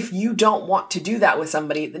if you don't want to do that with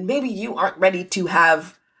somebody, then maybe you aren't ready to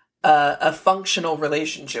have a functional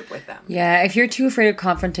relationship with them. Yeah, if you're too afraid of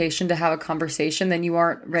confrontation to have a conversation, then you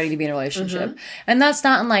aren't ready to be in a relationship. And that's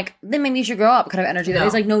not in like, then maybe you should grow up kind of energy. That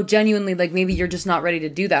is like, no, genuinely, like maybe you're just not ready to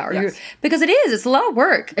do that. Or because it's a lot of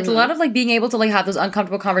work. It's a lot of like being able to like have those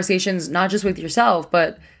uncomfortable conversations, not just with yourself,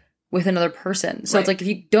 but with another person. So it's like, if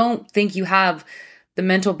you don't think you have the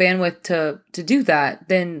mental bandwidth to do that,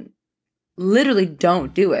 then literally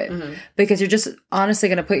don't do it, because you're just honestly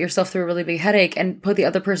going to put yourself through a really big headache and put the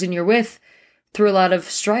other person you're with through a lot of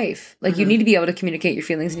strife. Like, you need to be able to communicate your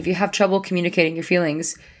feelings. And if you have trouble communicating your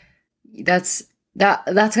feelings, that's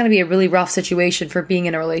going to be a really rough situation for being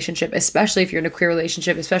in a relationship, especially if you're in a queer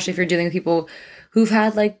relationship, especially if you're dealing with people who've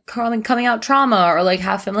had like coming out trauma or like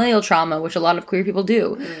have familial trauma, which a lot of queer people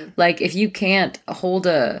do. Like, if you can't hold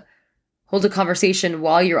a conversation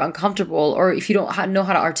while you're uncomfortable, or if you don't know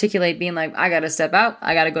how to articulate being like, I gotta step out,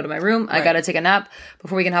 I gotta go to my room, I gotta take a nap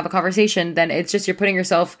before we can have a conversation, then it's just, you're putting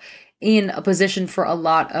yourself in a position for a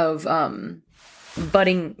lot of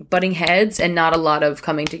butting heads and not a lot of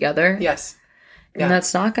coming together. Yes. Yeah. And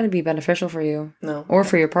that's not going to be beneficial for you. No. Or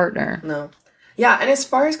for your partner. No. Yeah, and as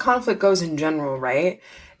far as conflict goes in general, right?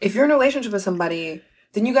 If you're in a relationship with somebody,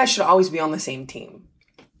 then you guys should always be on the same team.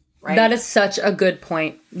 right? That is such a good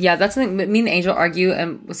point. Yeah, that's something. Me and Angel argue,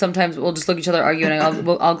 and sometimes we'll just look at each other argue, and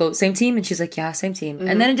I'll go, same team, and she's like, yeah, same team,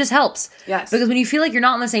 and then it just helps. Yes, because when you feel like you're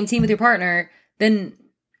not on the same team with your partner, then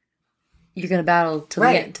you're gonna battle to the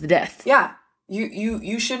end, to the death. Yeah,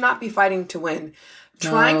 you should not be fighting to win.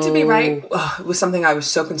 Trying to be right was something I was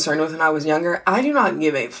so concerned with when I was younger. I do not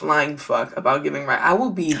give a flying fuck about giving right. I will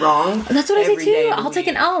be wrong. That's what I say too. I'll take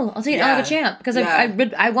an L. I'll take an L of a champ because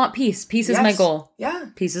I want peace. Peace is my goal. Yeah,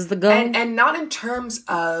 peace is the goal, and not in terms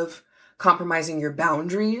of compromising your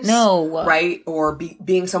boundaries. No, right? Or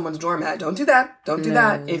being someone's doormat. Don't do that. Don't do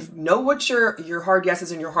that. If know what your hard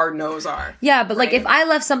yeses and your hard nos are. Yeah, but like if I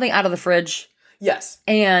left something out of the fridge. Yes.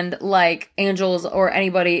 And like Angels or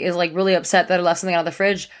anybody is like really upset that I left something out of the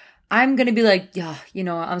fridge, I'm going to be like, yeah, you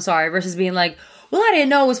know, I'm sorry. Versus being like, well, I didn't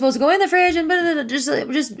know it was supposed to go in the fridge and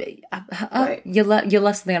you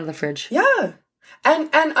left something out of the fridge. Yeah.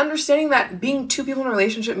 And understanding that being two people in a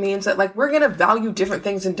relationship means that like we're going to value different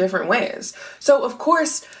things in different ways. So of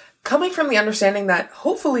course, coming from the understanding that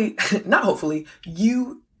if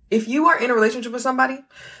you are in a relationship with somebody,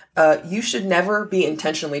 you should never be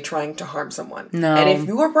intentionally trying to harm someone. No. And if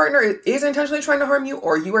your partner is intentionally trying to harm you,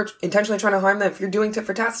 or you are intentionally trying to harm them, if you're doing tit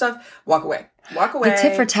for tat stuff, walk away. Walk away. The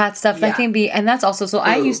tit for tat stuff, that can be, and that's also, so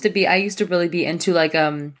I used to really be into like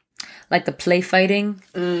the play fighting.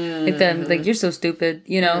 Like you're so stupid,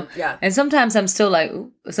 you know? Yeah. And sometimes I'm still like,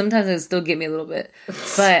 sometimes it still get me a little bit.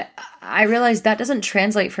 But I realized that doesn't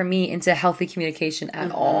translate for me into healthy communication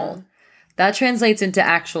at all. That translates into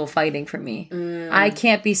actual fighting for me. I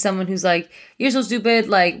can't be someone who's like, you're so stupid,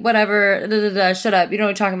 like, whatever, shut up, you know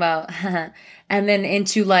what I'm talking about. And then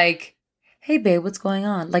into like, hey, babe, what's going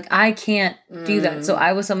on? Like, I can't do that. So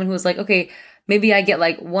I was someone who was like, okay, maybe I get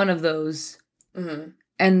like one of those.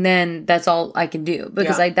 And then that's all I can do.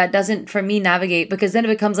 Because that doesn't, for me, navigate. Because then it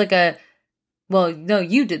becomes like a, well, no,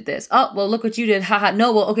 you did this. Oh, well, look what you did. Haha.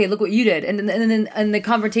 No, well, okay, look what you did. And then the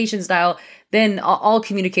confrontation style, then all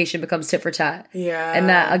communication becomes tit for tat. Yeah. And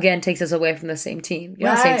that, again, takes us away from the same team. You're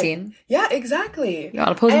on the same team. Yeah, exactly. You're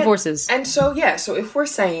on opposing forces. And so, so if we're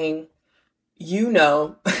saying, you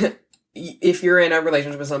know, if you're in a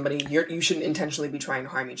relationship with somebody, you shouldn't intentionally be trying to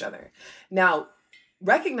harm each other. Now,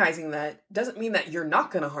 recognizing that doesn't mean that you're not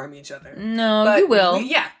going to harm each other. No, but you will.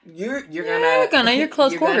 You're gonna. You're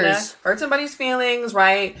close quarters. Hurt somebody's feelings,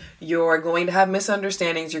 right? You're going to have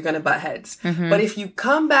misunderstandings. You're going to butt heads. But if you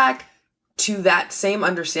come back to that same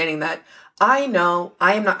understanding that I know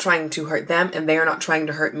I am not trying to hurt them and they are not trying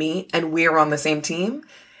to hurt me, and we're on the same team.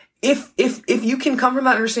 If you can come from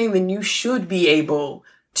that understanding, then you should be able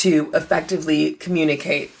to effectively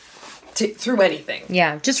communicate through anything.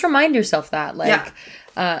 Yeah, just remind yourself that. Like,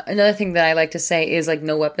 another thing that I like to say is like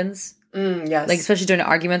no weapons. Yes. Like, especially during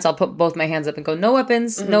arguments, I'll put both my hands up and go, no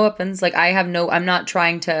weapons, no weapons. Like, I'm not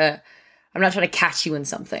trying to catch you in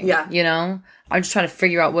something. Yeah. You know? I'm just trying to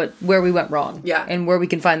figure out where we went wrong. Yeah. And where we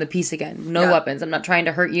can find the peace again. No weapons. I'm not trying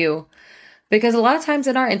to hurt you. Because a lot of times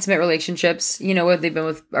in our intimate relationships, you know, whether they've been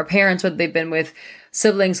with our parents, whether they've been with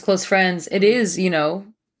siblings, close friends, it is, you know,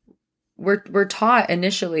 we're taught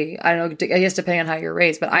initially, I don't know, I guess depending on how you're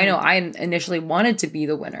raised, but I know I initially wanted to be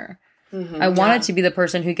the winner. I wanted to be the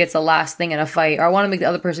person who gets the last thing in a fight, or I want to make the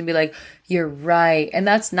other person be like, you're right. And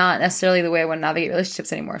that's not necessarily the way I want to navigate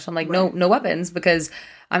relationships anymore. So I'm like, no weapons, because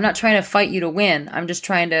I'm not trying to fight you to win. I'm just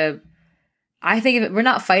trying to, I think if we're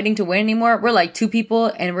not fighting to win anymore, we're like two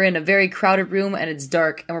people and we're in a very crowded room and it's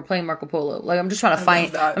dark and we're playing Marco Polo. Like, I'm just trying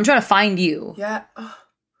to find you. Yeah.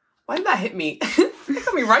 Why did that hit me? It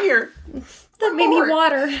hit me right here. That made me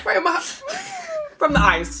water. Right from the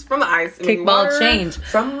eyes. Kickball change.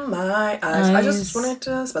 From my eyes. I just wanted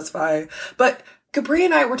to specify. But Capri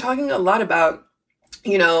and I were talking a lot about,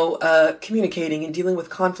 you know, communicating and dealing with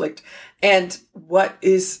conflict. And what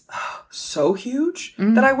is so huge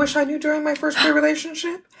that I wish I knew during my first queer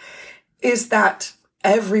relationship is that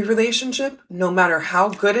every relationship, no matter how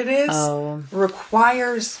good it is,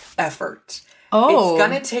 requires effort. It's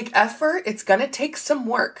gonna take effort. It's gonna take some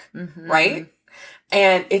work, right?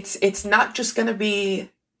 And it's not just gonna be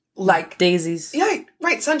like daisies. Yeah,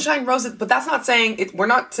 right. Sunshine, roses. But that's not saying it. We're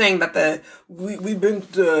not saying that we've been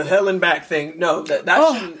to hell and back thing. No, that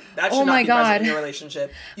should not be present in your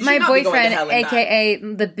relationship. My boyfriend, aka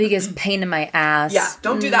the biggest pain in my ass. Yeah,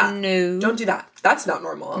 don't do that. No, don't do that. That's not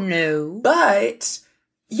normal. No, but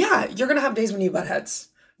yeah, you're gonna have days when you butt heads.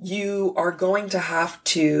 You are going to have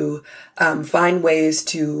to find ways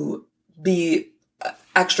to be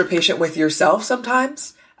extra patient with yourself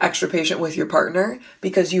sometimes, extra patient with your partner,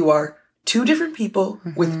 because you are two different people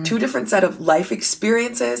with two different set of life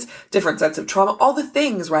experiences, different sets of trauma, all the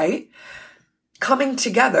things, right? coming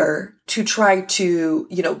together to try to,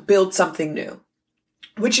 build something new,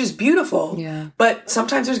 which is beautiful. Yeah. But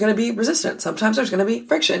sometimes there's going to be resistance. Sometimes there's going to be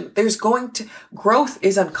friction. Growth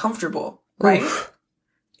is uncomfortable, right? Oof.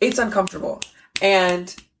 It's uncomfortable.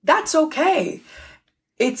 And that's okay.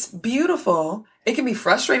 It's beautiful. It can be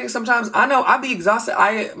frustrating sometimes. I know I'd be exhausted.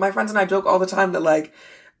 My friends and I joke all the time that like,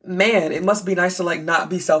 man, it must be nice to like not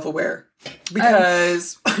be self-aware,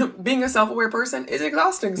 because being a self-aware person is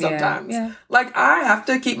exhausting sometimes. Yeah. Like I have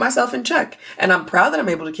to keep myself in check, and I'm proud that I'm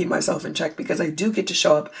able to keep myself in check because I do get to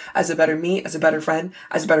show up as a better me, as a better friend,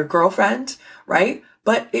 as a better girlfriend, right?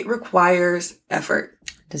 But it requires effort.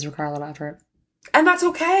 It does require a lot of effort. And that's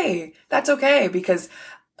okay. That's okay, because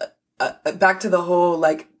back to the whole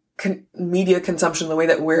like media consumption, the way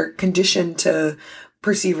that we're conditioned to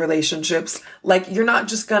perceive relationships, like you're not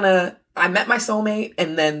just gonna, I met my soulmate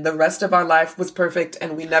and then the rest of our life was perfect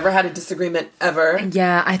and we never had a disagreement ever.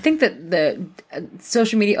 Yeah, I think that the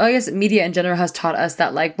social media, I guess media in general has taught us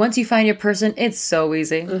that like once you find your person, it's so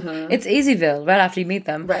easy. Mm-hmm. It's Easyville right after you meet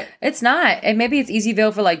them. Right. It's not. And maybe it's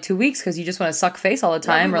Easyville for like 2 weeks because you just want to suck face all the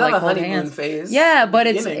time, or like hold hands. Phase. Yeah, but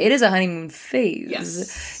it is a honeymoon phase.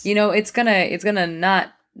 Yes. It's gonna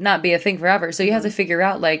not be a thing forever. So you have to figure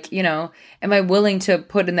out like, am I willing to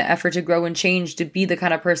put in the effort to grow and change to be the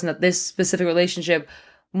kind of person that this specific relationship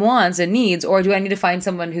wants and needs, or do I need to find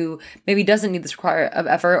someone who maybe doesn't need this require of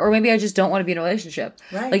effort, or maybe I just don't want to be in a relationship.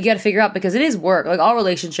 Right. Like you got to figure out, because it is work. Like all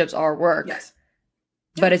relationships are work. Yes.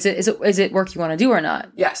 But is it work you want to do or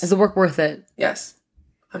not? Yes. Is the work worth it? Yes.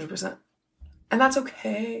 100%. And that's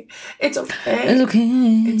okay. It's okay. It's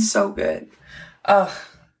okay. It's so good.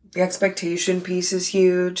 The expectation piece is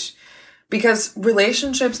huge, because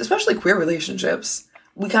relationships, especially queer relationships,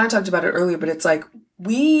 we kind of talked about it earlier, but it's like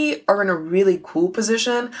we are in a really cool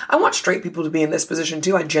position. I want straight people to be in this position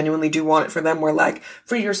too. I genuinely do want it for them, where like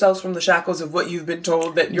free yourselves from the shackles of what you've been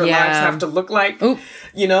told that your lives have to look like. Oop.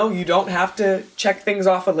 You don't have to check things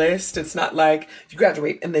off a list. It's not like you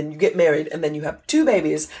graduate and then you get married and then you have 2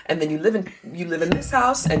 babies and then you live in this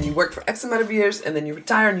house and you work for X amount of years and then you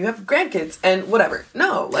retire and you have grandkids and whatever.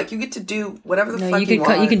 No, like you get to do whatever the fuck you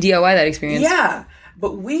want. You can DIY that experience. Yeah,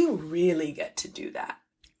 but we really get to do that.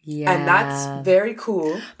 Yeah. And that's very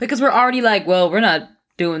cool. Because we're already like, well, we're not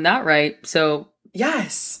doing that right. So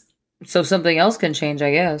yes. So something else can change, I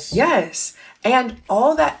guess. Yes. And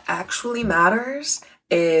all that actually matters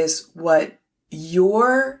is what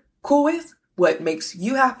you're cool with, what makes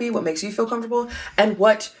you happy, what makes you feel comfortable, and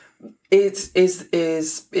what is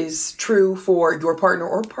true for your partner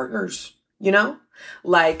or partners,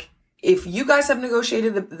 Like, if you guys have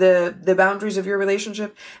negotiated the boundaries of your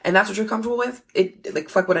relationship and that's what you're comfortable with, it like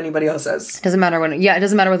fuck what anybody else says. It doesn't matter it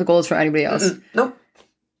doesn't matter what the goal is for anybody else. Nope.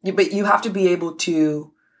 But you have to be able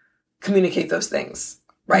to communicate those things,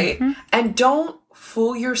 right? Mm-hmm. And don't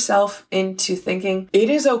fool yourself into thinking it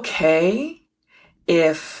is okay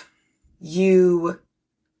if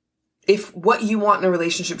what you want in a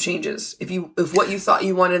relationship changes. If what you thought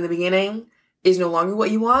you wanted in the beginning is no longer what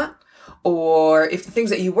you want, or if the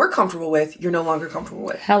things that you were comfortable with, you're no longer comfortable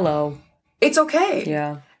with. Hello. It's okay.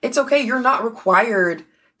 Yeah. It's okay. You're not required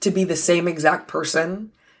to be the same exact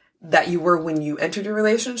person that you were when you entered your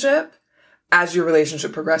relationship as your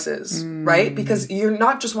relationship progresses, right? Because you're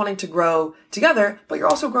not just wanting to grow together, but you're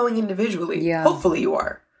also growing individually. Yeah. Hopefully you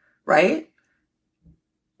are, right?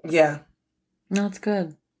 Yeah. No, it's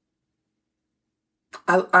good.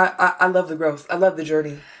 I love the growth. I love the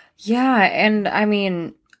journey. Yeah. And I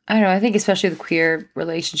mean, I don't know, I think especially with queer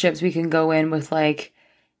relationships, we can go in with like,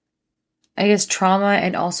 I guess, trauma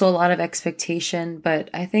and also a lot of expectation. But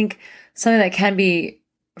I think something that can be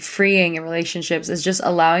freeing in relationships is just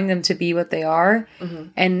allowing them to be what they are. Mm-hmm.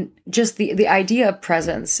 And just the idea of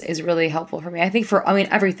presence is really helpful for me. I think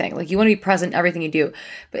everything, like you want to be present in everything you do,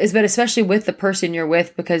 but especially with the person you're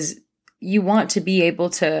with, because you want to be able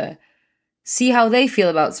to see how they feel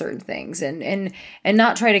about certain things and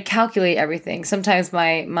not try to calculate everything. Sometimes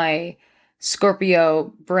my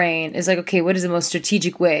Scorpio brain is like, okay, what is the most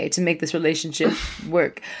strategic way to make this relationship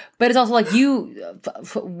work? But it's also like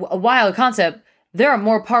a wild concept. There are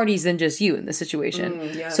more parties than just you in this situation.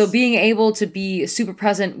 Yes. So being able to be super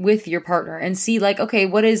present with your partner and see like, okay,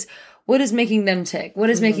 what is making them tick? What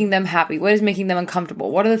is making them happy? What is making them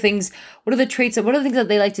uncomfortable? What are the things, what are the traits, what are the things that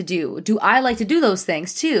they like to do? Do I like to do those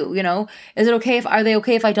things too? Is it okay are they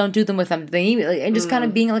okay if I don't do them with them? Do they need me? And just kind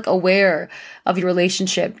of being like aware of your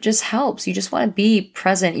relationship just helps. You just want to be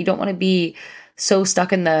present. You don't want to be so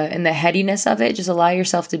stuck in the headiness of it. Just allow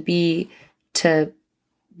yourself to be.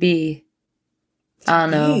 I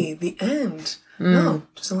don't know. The end. No,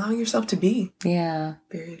 just allowing yourself to be. Yeah.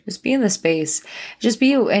 Period. Just be in the space. Just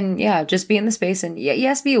be in the space, and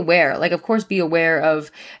yes, be aware. Like, of course, be aware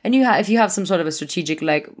of, and if you have some sort of a strategic,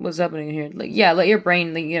 like, what's happening here? Like, yeah, let your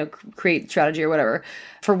brain, like, create strategy or whatever.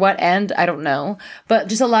 For what end? I don't know. But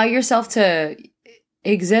just allow yourself to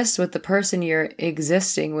exist with the person you're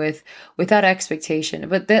existing with without expectation.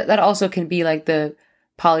 But that also can be like the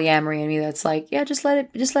polyamory in me that's like, yeah, just let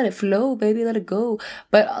it flow, baby, let it go.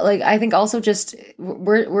 But like, I think also just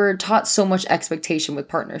we're taught so much expectation with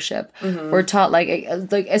partnership. We're taught like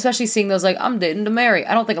especially seeing those, like, I'm dating to marry.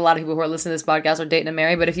 I don't think a lot of people who are listening to this podcast are dating to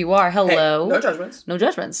marry, but if you are, hello. Hey, no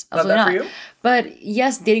judgments. Absolutely not. not. For you. But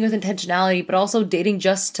yes, dating with intentionality, but also dating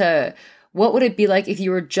just to, what would it be like if you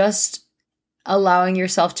were just allowing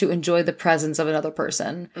yourself to enjoy the presence of another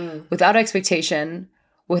person without expectation,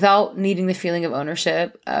 without needing the feeling of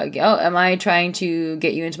ownership. Am I trying to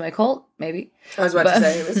get you into my cult? Maybe. I was about to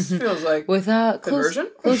say, this feels like without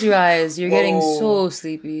conversion. Close your eyes. You're getting so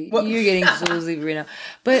sleepy. What? You're getting so sleepy right now.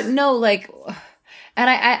 But no, like, and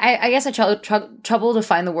I guess I trouble to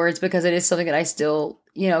find the words, because it is something that I still,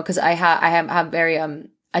 because I'm very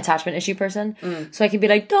attachment issue person. So I can be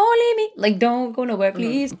like, don't leave me, like, don't go nowhere,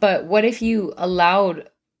 please. But what if you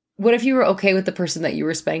were okay with the person that you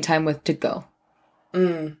were spending time with to go?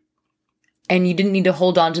 And you didn't need to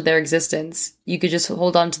hold on to their existence. You could just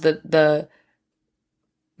hold on to the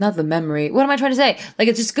not the memory. What am I trying to say? Like,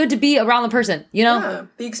 it's just good to be around the person, Yeah,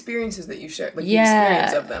 the experiences that you share, like the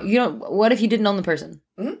experience of them. What if you didn't own the person?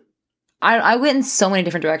 I went in so many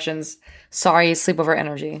different directions. Sorry, sleepover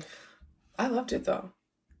energy. I loved it though.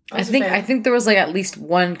 I think there was like at least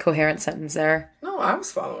one coherent sentence there. No, I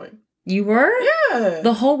was following. You were? Yeah.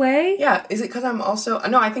 The whole way? Yeah. Is it because I'm also...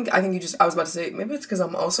 No, I think you just... I was about to say, maybe it's because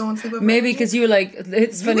I'm also on sleepover. Maybe because you were like...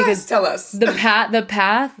 It's funny because... Tell us. The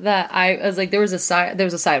path that I was like, there was a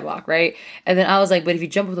sidewalk, right? And then I was like, but if you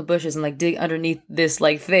jump over the bushes and like dig underneath this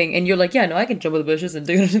like thing, and you're like, yeah, no, I can jump over the bushes and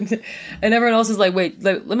dig underneath it. And everyone else is like, wait,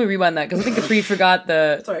 let me rewind that, because I think Capri forgot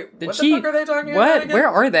the... Sorry, the what cheat. the fuck are they talking what? about again? Where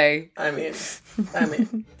are they? I mean,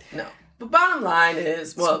 no. But bottom line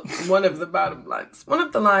is, well, one of the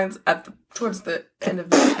lines towards the end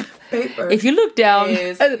of the paper. If you look down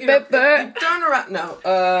is, at the paper, you turn around. No.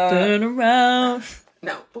 Turn around.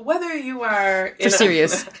 No. But whether you are For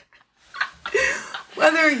serious.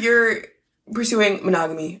 Whether you're pursuing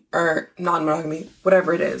monogamy or non-monogamy,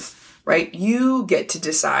 whatever it is, right? You get to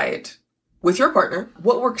decide with your partner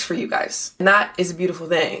what works for you guys. And that is a beautiful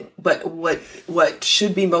thing. But what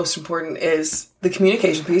should be most important is the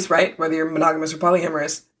communication piece, right? Whether you're monogamous or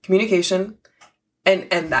polyamorous, communication, and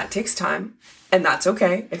that takes time, and that's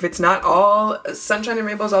okay. If it's not all sunshine and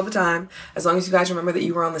rainbows all the time, as long as you guys remember that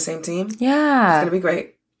you were on the same team, yeah, it's gonna be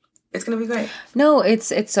great. It's gonna be great. No,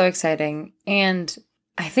 it's so exciting. And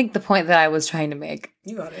I think the point that I was trying to make,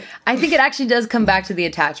 you got it. I think it actually does come back to the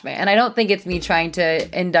attachment. And I don't think it's me trying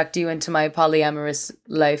to induct you into my polyamorous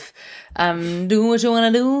life. Do what you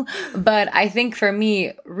want to do. But I think for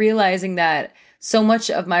me, realizing that so much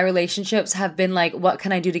of my relationships have been like, what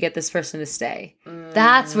can I do to get this person to stay?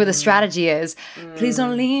 That's where the strategy is. Please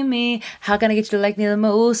don't leave me. How can I get you to like me the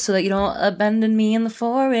most so that you don't abandon me in the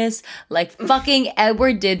forest? Like fucking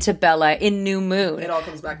Edward did to Bella in New Moon. It all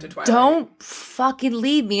comes back to Twilight. Don't fucking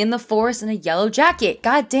leave me in the forest in a yellow jacket.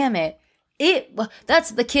 God damn it. That's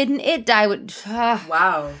the kid in It died with...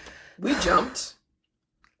 Wow. We jumped.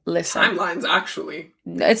 Listen. Timelines, actually.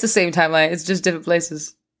 It's the same timeline. It's just different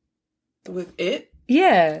places. With It?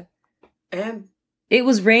 Yeah. And? It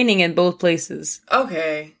was raining in both places.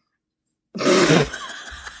 Okay.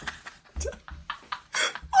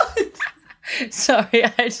 Sorry,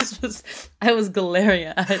 I was glaring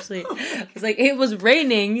actually. It's like, it was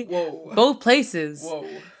raining. Whoa. Both places. Whoa.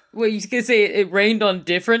 Wait, you gonna say it rained on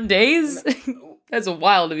different days? No. That's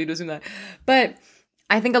wild of you to assume that. But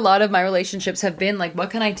I think a lot of my relationships have been like, what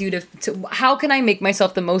can I do to how can I make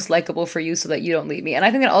myself the most likable for you so that you don't leave me? And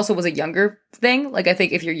I think that also was a younger thing. Like, I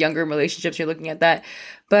think if you're younger in relationships, you're looking at that.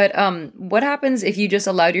 But what happens if you just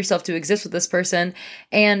allowed yourself to exist with this person,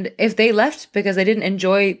 and if they left because they didn't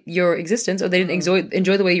enjoy your existence or they didn't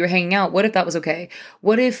enjoy the way you were hanging out? What if that was okay?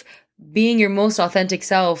 What if being your most authentic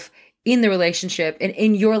self in the relationship and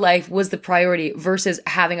in your life was the priority versus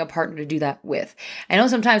having a partner to do that with? I know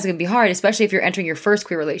sometimes it can be hard, especially if you're entering your first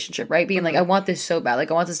queer relationship, right? Being like, I want this so bad. Like,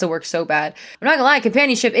 I want this to work so bad. I'm not gonna lie,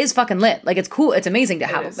 companionship is fucking lit. Like, it's cool. It's amazing to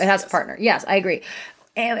have. It has a partner. Yes, I agree.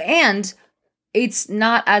 And it's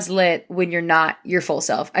not as lit when you're not your full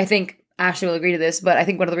self. I think Ashley will agree to this, but I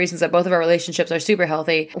think one of the reasons that both of our relationships are super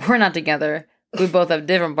healthy, we're not together. We both have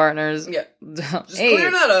different partners. Yeah. Just clear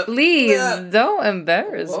that up. Please, don't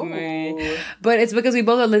embarrass me. But it's because we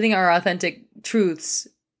both are living our authentic truths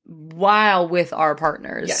while with our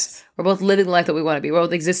partners. Yes. We're both living the life that we want to be. We're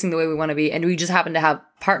both existing the way we want to be. And we just happen to have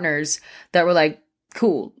partners that were like,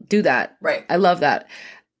 cool, do that. Right. I love that.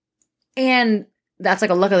 And that's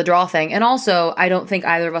like a luck of the draw thing. And also, I don't think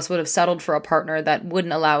either of us would have settled for a partner that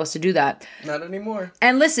wouldn't allow us to do that. Not anymore.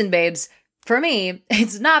 And listen, babes, for me,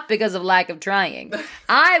 it's not because of lack of trying.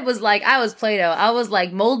 I was Play-Doh. I was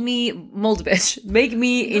like, mold a bitch. Make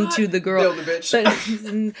me into the girl. Build a bitch.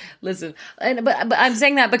 But, listen, but I'm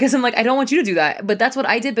saying that because I'm like, I don't want you to do that. But that's what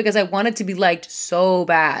I did because I wanted to be liked so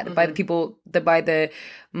bad by the people,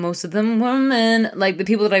 most of them women, like the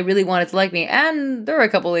people that I really wanted to like me. And there were a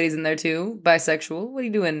couple ladies in there too, bisexual. What are you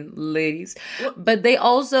doing, ladies? But they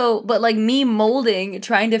also, like me molding,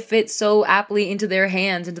 trying to fit so aptly into their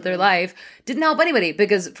hands, into their life, didn't help anybody.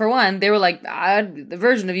 Because for one, they were like, the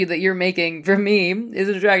version of you that you're making for me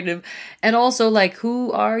isn't attractive. And also like,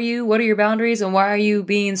 who are you? What are your boundaries? And why are you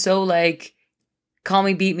being so like, call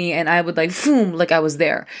me, beat me? And I would like, boom, like I was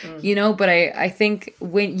there, you know? But I think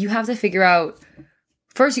when you have to figure out,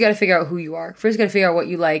 first, you got to figure out who you are. First, you got to figure out what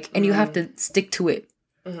you like, and you have to stick to it.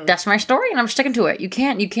 That's my story, and I'm sticking to it. You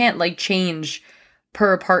can't like change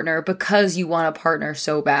per partner because you want a partner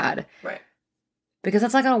so bad, right? Because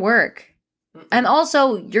that's not gonna work. And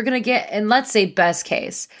also, you're gonna get, and let's say best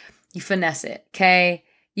case, you finesse it. Okay,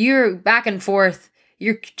 you're back and forth.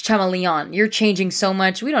 You're chameleon. You're changing so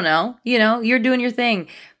much. We don't know. You know, you're doing your thing,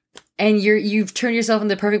 and you've turned yourself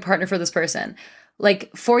into the perfect partner for this person.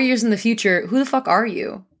 Like 4 years in the future, who the fuck are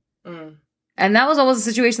you? And that was always a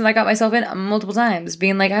situation that I got myself in multiple times,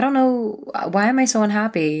 being like, I don't know, why am I so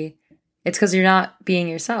unhappy? It's because you're not being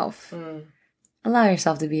yourself. Allow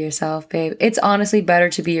yourself to be yourself, babe. It's honestly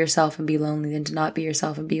better to be yourself and be lonely than to not be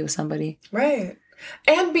yourself and be with somebody. Right.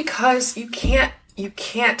 And because you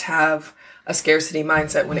can't have a scarcity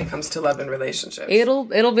mindset when it comes to love and relationships. It'll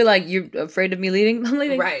be like, you're afraid of me leaving? I'm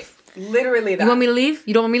leaving. Right. Literally that. You want me to leave?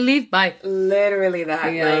 You don't want me to leave? Bye. Literally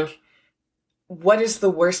that. Yeah. Like, what is the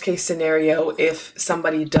worst case scenario if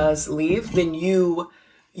somebody does leave? Then you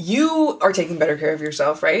are taking better care of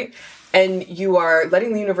yourself, right? And you are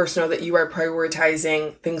letting the universe know that you are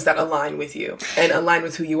prioritizing things that align with you and align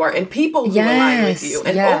with who you are and people who align with you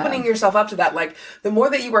and opening yourself up to that. Like, the more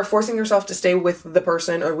that you are forcing yourself to stay with the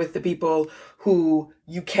person or with the people who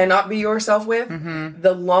you cannot be yourself with,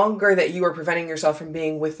 the longer that you are preventing yourself from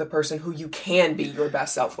being with the person who you can be your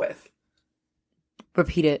best self with.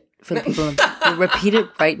 Repeat it for the people. Repeat it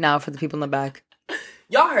right now for the people in the back.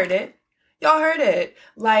 Y'all heard it.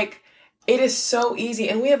 Like, it is so easy,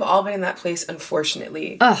 and we have all been in that place,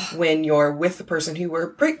 unfortunately, when you're with the person who were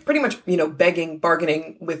pretty much, begging,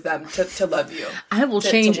 bargaining with them to love you. I will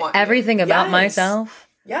change everything about myself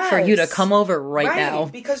for you to come over right now.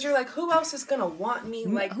 Because you're like, who else is gonna want me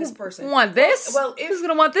like this person? Want this? Well, who's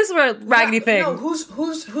gonna want this raggedy thing? No,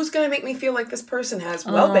 who's gonna make me feel like this person has?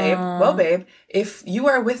 Well, babe, if you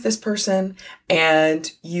are with this person and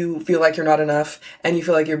you feel like you're not enough and you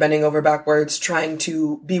feel like you're bending over backwards trying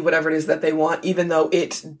to be whatever it is that they want, even though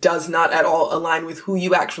it does not at all align with who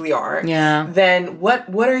you actually are, then what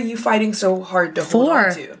are you fighting so hard to hold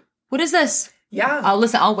on to? What is this? Yeah.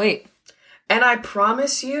 I'll wait. And I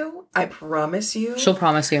promise you. She'll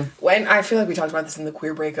promise you. When I feel like we talked about this in the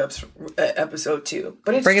queer breakups episode too,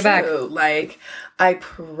 but it's Bring it back. Like, I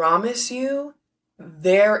promise you,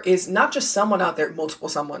 there is not just someone out there, multiple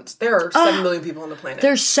someones. There are 7 million people on the planet.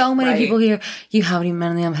 There's so many people here. You haven't even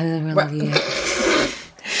met them. I love you.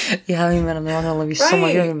 You haven't even met them. I love you so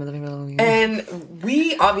much. You haven't met them. I love you. And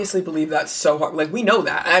we obviously believe that so hard. Like, we know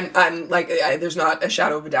that. I'm like, there's not a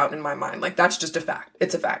shadow of a doubt in my mind. Like, that's just a fact.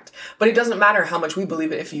 It's a fact. But it doesn't matter how much we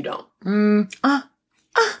believe it if you don't.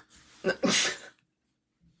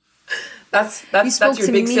 That's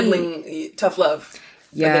your big sibling tough love for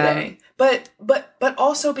the day. But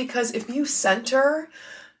also because if you center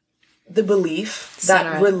the belief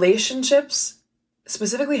that relationships,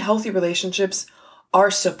 specifically healthy relationships, are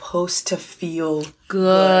supposed to feel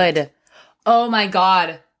good. Oh my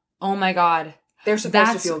God. They're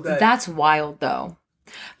supposed to feel good. That's wild though.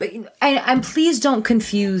 But and please don't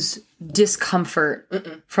confuse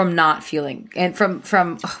discomfort from not feeling and from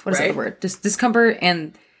what is that word? Discomfort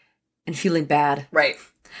and feeling bad. Right.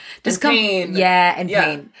 Pain. Yeah, and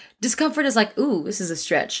pain. Discomfort is like, ooh, this is a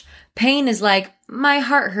stretch. Pain is like, my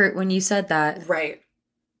heart hurt when you said that. Right.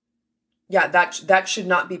 Yeah, that should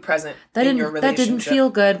not be present in your relationship. That didn't feel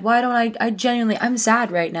good. Why don't I genuinely, I'm sad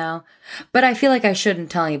right now. But I feel like I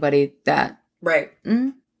shouldn't tell anybody that. Right.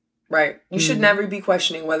 Right. You should never be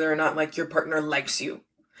questioning whether or not, like, your partner likes you.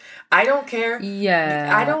 I don't care.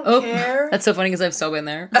 Yeah. I don't care. That's so funny because I've so been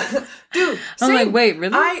there. Dude, I'm like, wait,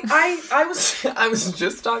 really? I was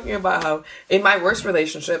just talking about how in my worst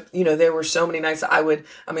relationship, you know, there were so many nights that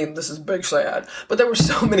this is big sad, but there were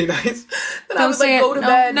so many nights that I would like go to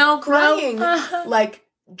bed crying. Like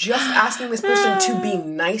just asking this person to be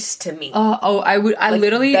nice to me. I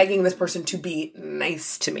literally begging this person to be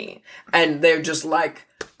nice to me. And they're just like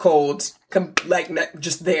cold,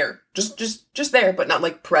 just there, just there, but not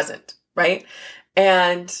like present, right?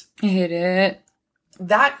 And I hate it.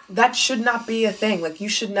 That should not be a thing. Like you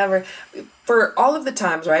should never, for all of the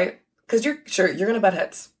times, right? Because you're gonna butt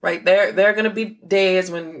heads, right? There are gonna be days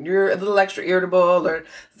when you're a little extra irritable or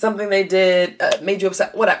something they did made you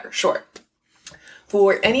upset, whatever. Sure.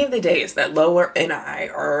 For any of the days that Lola and I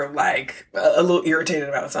are like a little irritated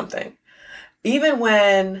about something, even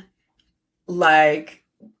when like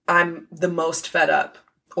I'm the most fed up,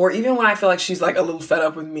 or even when I feel like she's like a little fed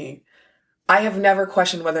up with me, I have never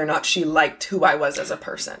questioned whether or not she liked who I was as a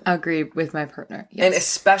person. Agree with my partner. Yes. And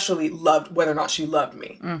especially loved whether or not she loved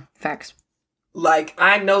me. Facts. Like,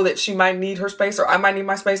 I know that she might need her space or I might need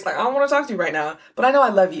my space. Like, I don't want to talk to you right now, but I know I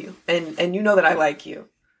love you. And you know that I like you.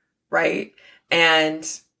 Right? And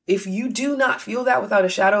if you do not feel that without a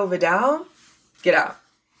shadow of a doubt, get out.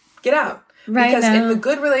 Get out. Right because now. in the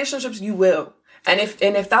good relationships, you will. And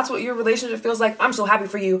if that's what your relationship feels like, I'm so happy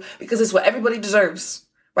for you because it's what everybody deserves,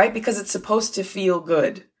 right? Because it's supposed to feel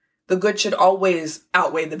good. The good should always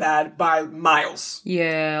outweigh the bad by miles.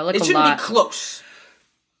 Yeah, like it a shouldn't lot. be close.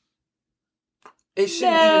 It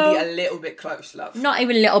shouldn't even be a little bit close, love. Not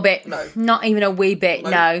even a little bit. No. Not even a wee bit. No.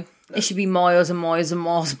 No. It should be miles and miles and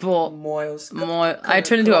miles. But Miles. I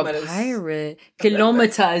turned into a pirate.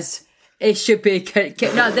 Kilometers. It should be.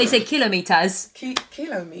 No, they say kilometers.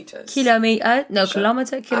 Kilometers. Kilometer. No,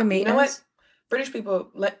 kilometer. Kilometers. You know what? British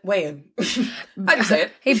people weigh in. I just say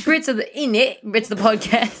it. Hey, Brits of the Brits of the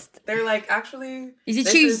podcast. They're like, actually, Is it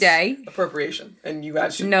this Tuesday? Is appropriation, and you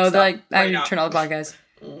guys should. No, stop they're like, I right now. turn off the podcast.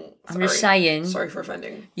 I'm Sorry. just saying. Sorry for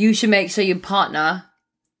offending. You should make sure your partner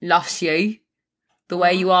loves you the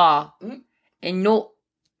way you are and not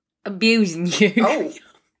abusing you. Oh,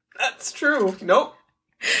 that's true. Nope.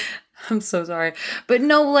 I'm so sorry. But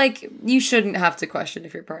no, like, you shouldn't have to question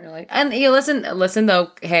if your partner, like, and you listen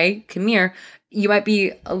though, hey, come here. You might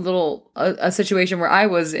be a situation where I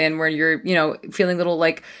was in where you're, you know, feeling a little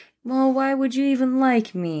like, well, why would you even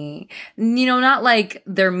like me? You know, not like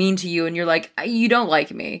they're mean to you and you're like, you don't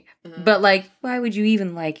like me. But like, why would you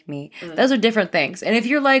even like me? Those are different things. And if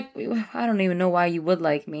you're like, I don't even know why you would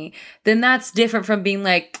like me, then that's different from being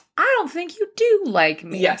like, I don't think you do like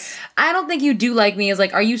me. Yes. I don't think you do like me is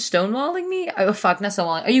like, are you stonewalling me? Oh, fuck, not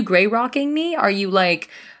stonewalling. Are you gray rocking me? Are you like,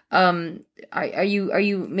 are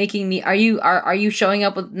you making me, are you showing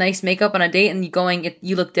up with nice makeup on a date and you going,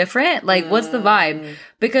 you look different? Like, what's the vibe?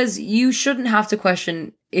 Because you shouldn't have to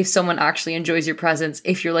question if someone actually enjoys your presence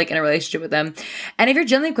if you're like in a relationship with them. And if you're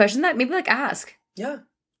genuinely questioning that, maybe like ask. Yeah.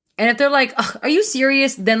 And if they're like, are you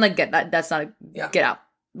serious? Then like get that. That's not get out.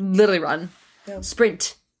 Literally run. Yeah.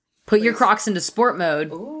 Sprint. Put your Crocs into sport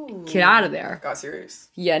mode. Ooh. Get out of there. Got serious.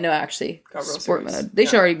 Yeah, no, actually. Got real sport serious. mode. They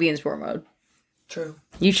should already be in sport mode. True.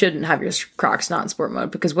 You shouldn't have your Crocs not in sport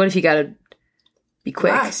mode because what if you gotta be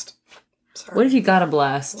quick? Blast. Sorry. What if you got a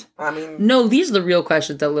blast? I mean... No, these are the real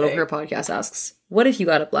questions that Little Her Podcast asks. What if you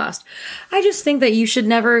got a blast? I just think that you should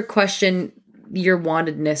never question your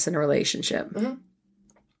wantedness in a relationship. Mm-hmm.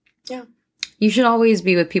 Yeah. You should always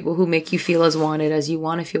be with people who make you feel as wanted as you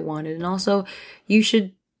want to feel wanted. And also, they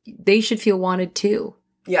should feel wanted too.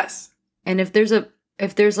 Yes. And if there's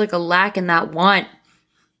like a lack in that want,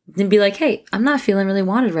 then be like, hey, I'm not feeling really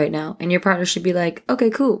wanted right now. And your partner should be like, okay,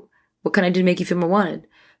 cool. What can I do to make you feel more wanted?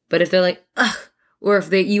 But if they're like, ugh, or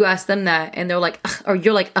if you ask them that and they're like, ugh, or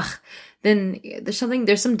you're like, ugh, then there's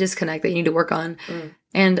some disconnect that you need to work on.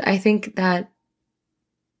 And I think that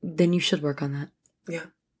then you should work on that. Yeah.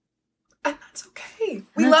 And that's okay.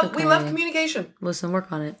 We love communication. Listen,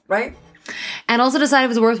 work on it. Right? And also decide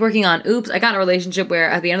if it's worth working on. Oops, I got in a relationship where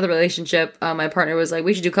at the end of the relationship, my partner was like,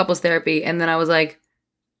 we should do couples therapy. And then I was like,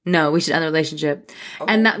 no, we should end the relationship. Oh.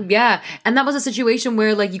 And that was a situation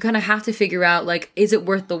where like you kind of have to figure out like, is it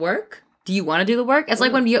worth the work? Do you want to do the work? It's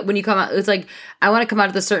like when you come out, it's like, I want to come out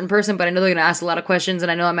to this certain person, but I know they're going to ask a lot of questions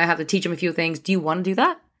and I know I might have to teach them a few things. Do you want to do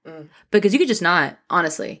that? Because you could just not,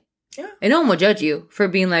 honestly. Yeah. And no one will judge you for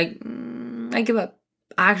being like, I give up.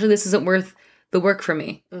 Actually, this isn't worth the work for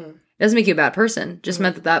me. It doesn't make you a bad person. Just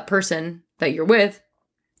meant that person that you're with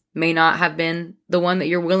may not have been the one that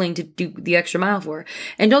you're willing to do the extra mile for.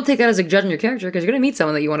 And don't take that as a judge on your character, because you're going to meet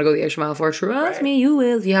someone that you want to go the extra mile for. Trust me, you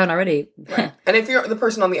will if you haven't already. Right. And if you're the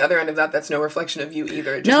person on the other end of that, that's no reflection of you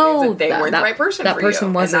either. It just means that they weren't the right person for you. That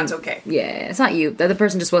person wasn't. And that's okay. Yeah, it's not you. The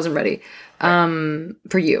person just wasn't ready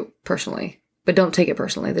for you, personally. But don't take it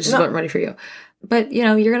personally. They just weren't ready for you. But,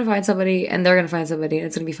 you're going to find somebody, and they're going to find somebody, and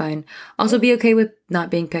it's going to be fine. Also, be okay with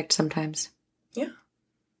not being picked sometimes. Yeah.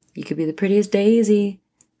 You could be the prettiest daisy.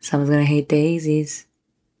 Someone's going to hate daisies.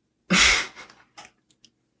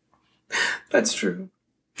 That's true.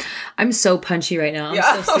 I'm so punchy right now.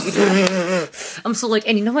 I'm so sick. I'm so like,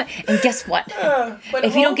 and you know what? And guess what?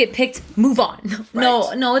 If you don't get picked, move on.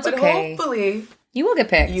 Right. No, it's okay. Hopefully, you will get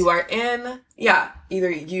picked. You are in, either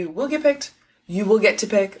you will get picked, you will get to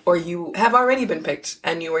pick, or you have already been picked,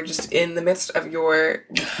 and you are just in the midst of your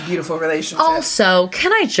beautiful relationship. Also,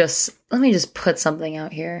 let me just put something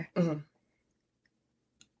out here. Mm-hmm.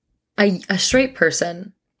 A straight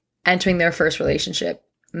person entering their first relationship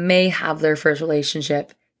may have their first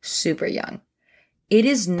relationship super young. It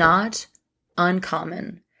is not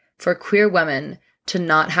uncommon for queer women to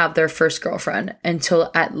not have their first girlfriend until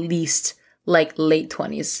at least like late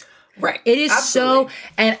 20s. Right. It is absolutely.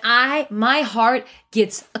 And my heart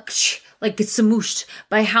gets smooshed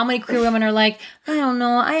by how many queer women are like, I don't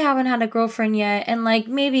know, I haven't had a girlfriend yet, and like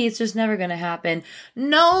maybe it's just never gonna happen.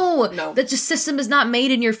 No, the system is not made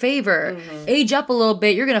in your favor. Mm-hmm. Age up a little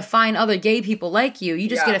bit, you're gonna find other gay people like you. You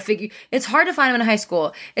just gotta figure. It's hard to find them in high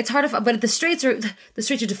school. It's hard to, but the straights are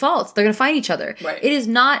default. They're gonna find each other. Right. It is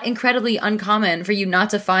not incredibly uncommon for you not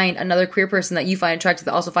to find another queer person that you find attractive,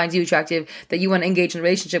 that also finds you attractive, that you want to engage in a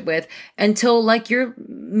relationship with until like your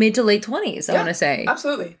mid to late 20s. I want to say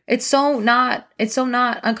absolutely. It's so not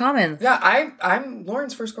uncommon. Yeah, I'm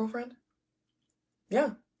Lauren's first girlfriend.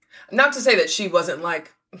 Yeah. Not to say that she wasn't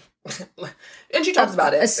like, and she talks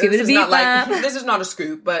about it. This is not a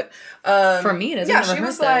scoop, but for me, it is. Yeah, she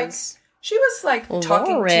was like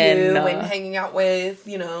talking to and hanging out with,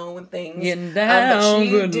 and things. But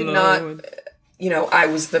she did not. I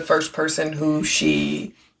was the first person who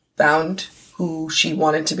she found who she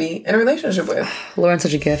wanted to be in a relationship with. Lauren's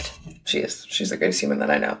such a gift. She is. She's the greatest human that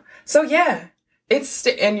I know. So yeah.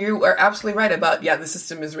 And you are absolutely right about, the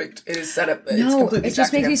system is rigged. It is set up. It's completely it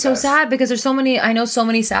just makes me so sad because I know so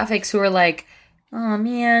many sapphics who are like, oh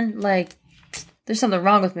man, like, there's something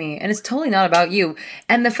wrong with me. And it's totally not about you.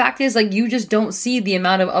 And the fact is, like, you just don't see the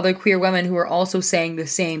amount of other queer women who are also saying the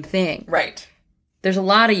same thing. Right. There's a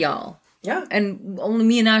lot of y'all. Yeah. And only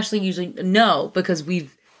me and Ashley usually know because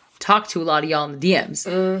we've talked to a lot of y'all in the DMs.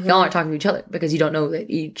 Mm-hmm. Y'all aren't talking to each other because you don't know that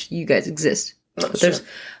you guys exist. But there's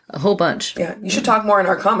a whole bunch. Yeah, you should talk more in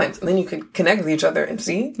our comments, and then you can connect with each other and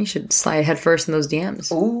see. You should slide head first in those DMs.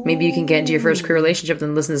 Ooh. Maybe you can get into your first queer relationship,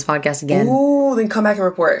 then listen to this podcast again. Ooh, then come back and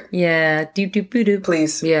report. Yeah, doop.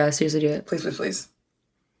 Please. Yeah, seriously, do it. Please.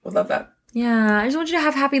 Would love that. Yeah, I just want you to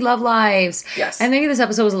have happy love lives. Yes. And maybe this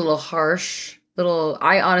episode was a little harsh.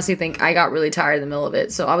 I honestly think I got really tired in the middle of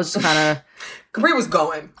it, so I was just kind of... Capri was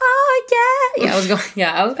going. Oh, yeah.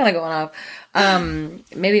 I was kind of going off.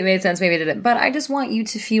 Maybe it made sense, maybe it didn't. But I just want you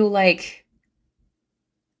to feel like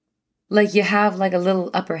you have like a little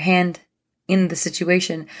upper hand in the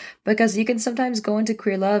situation, because you can sometimes go into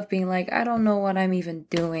queer love being like, I don't know what I'm even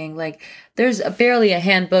doing. Like, there's barely a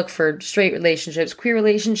handbook for straight relationships. Queer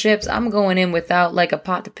relationships, I'm going in without like a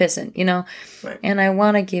pot to piss in, Right. And I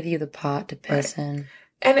want to give you the pot to piss in.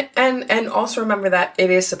 And also remember that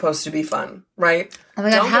it is supposed to be fun, right? Oh my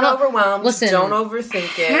God, don't get overwhelmed. Listen, don't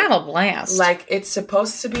overthink it. Have a blast. Like, it's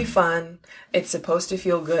supposed to be fun. It's supposed to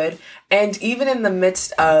feel good. And even in the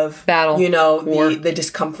midst of battle, the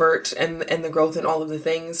discomfort and the growth and all of the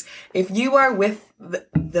things, if you are with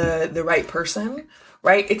the right person,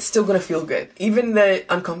 right, it's still going to feel good. Even the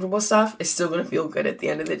uncomfortable stuff is still going to feel good at the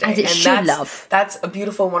end of the day. That's a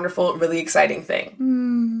beautiful, wonderful, really exciting thing.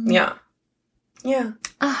 Mm. Yeah. Yeah.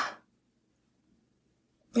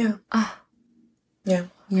 Yeah. Yeah.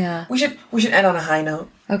 Yeah. We should end on a high note.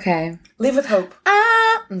 Okay. Live with hope.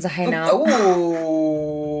 It's a high note. Oh,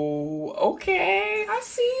 okay. I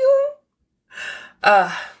see you.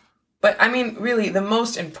 But I mean, really, the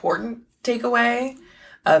most important takeaway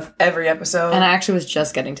of every episode. And I actually was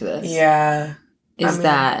just getting to this. Yeah.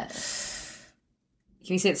 That.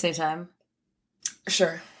 Can you say it at the same time?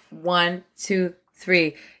 Sure. 1, 2,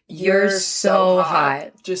 3. You're so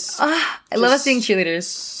hot. I love us being cheerleaders.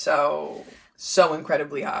 So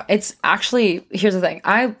incredibly hot. It's actually, here's the thing.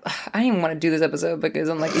 I didn't even want to do this episode because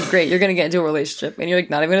I'm like, it's great. You're going to get into a relationship and you're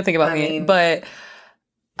like not even going to think about me. But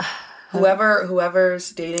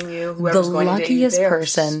Whoever's dating you, whoever's the going to date you, luckiest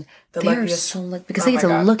person. They are so lucky because they get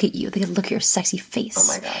to look at you. They get to look at your sexy face. Oh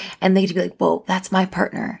my God. And they get to be like, whoa, that's my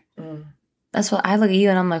partner. That's what I look at you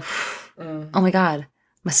and I'm like, oh my God,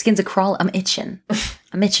 my skin's a crawl. I'm itching.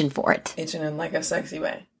 I'm itching for it. Itching in like a sexy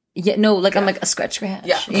way. Yeah, no, like I'm like a scratch.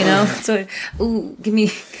 Yeah. You know? So, ooh, give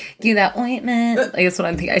me that ointment. Like that's what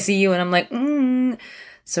I'm thinking. I see you and I'm like,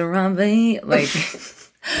 CeraVe.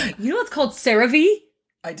 Like, you know what's called CeraVe?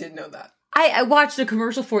 I did know that. I watched a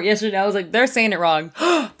commercial for it yesterday. I was like, they're saying it wrong.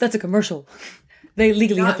 That's a commercial. They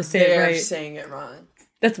legally have to say it right. They're saying it wrong.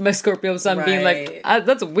 That's my Scorpio son being like,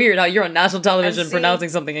 that's weird how you're on national television pronouncing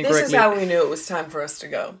something incorrectly. This is how we knew it was time for us to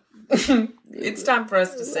go. It's time for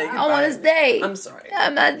us to say goodbye. I want to stay. I'm sorry.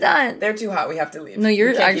 I'm not done. They're too hot. We have to leave. No,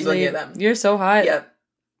 you're actually, you're so hot.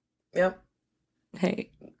 Yep.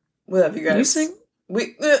 Hey. We love you guys. You sing? What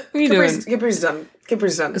are you doing? Capri's done.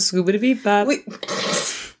 Scooby-Doo-beep-bop.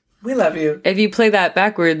 We love you. If you play that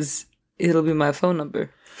backwards, it'll be my phone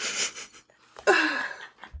number.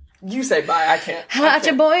 You say bye. I can't.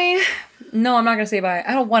 Hatcha boy. No, I'm not going to say bye.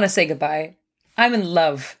 I don't want to say goodbye. I'm in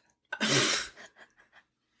love.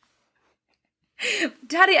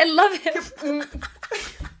 Daddy, I love him.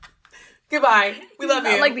 Goodbye. We love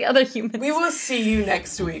you. Not like the other humans. We will see you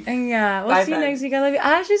next week. Yeah, we'll see you next week. I love you.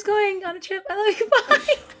 Ashley's going on a trip. I love you.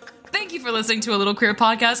 Bye. Thank you for listening to A Little Queer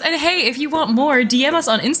Podcast. And hey, if you want more, DM us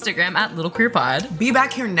on Instagram at Little Queer Pod. Be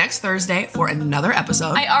back here next Thursday for another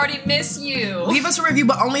episode. I already miss you. Leave us a review,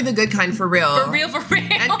 but only the good kind, for real. For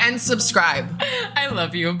real. And subscribe. I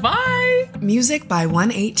love you. Bye. Music by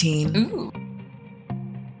 118. Ooh.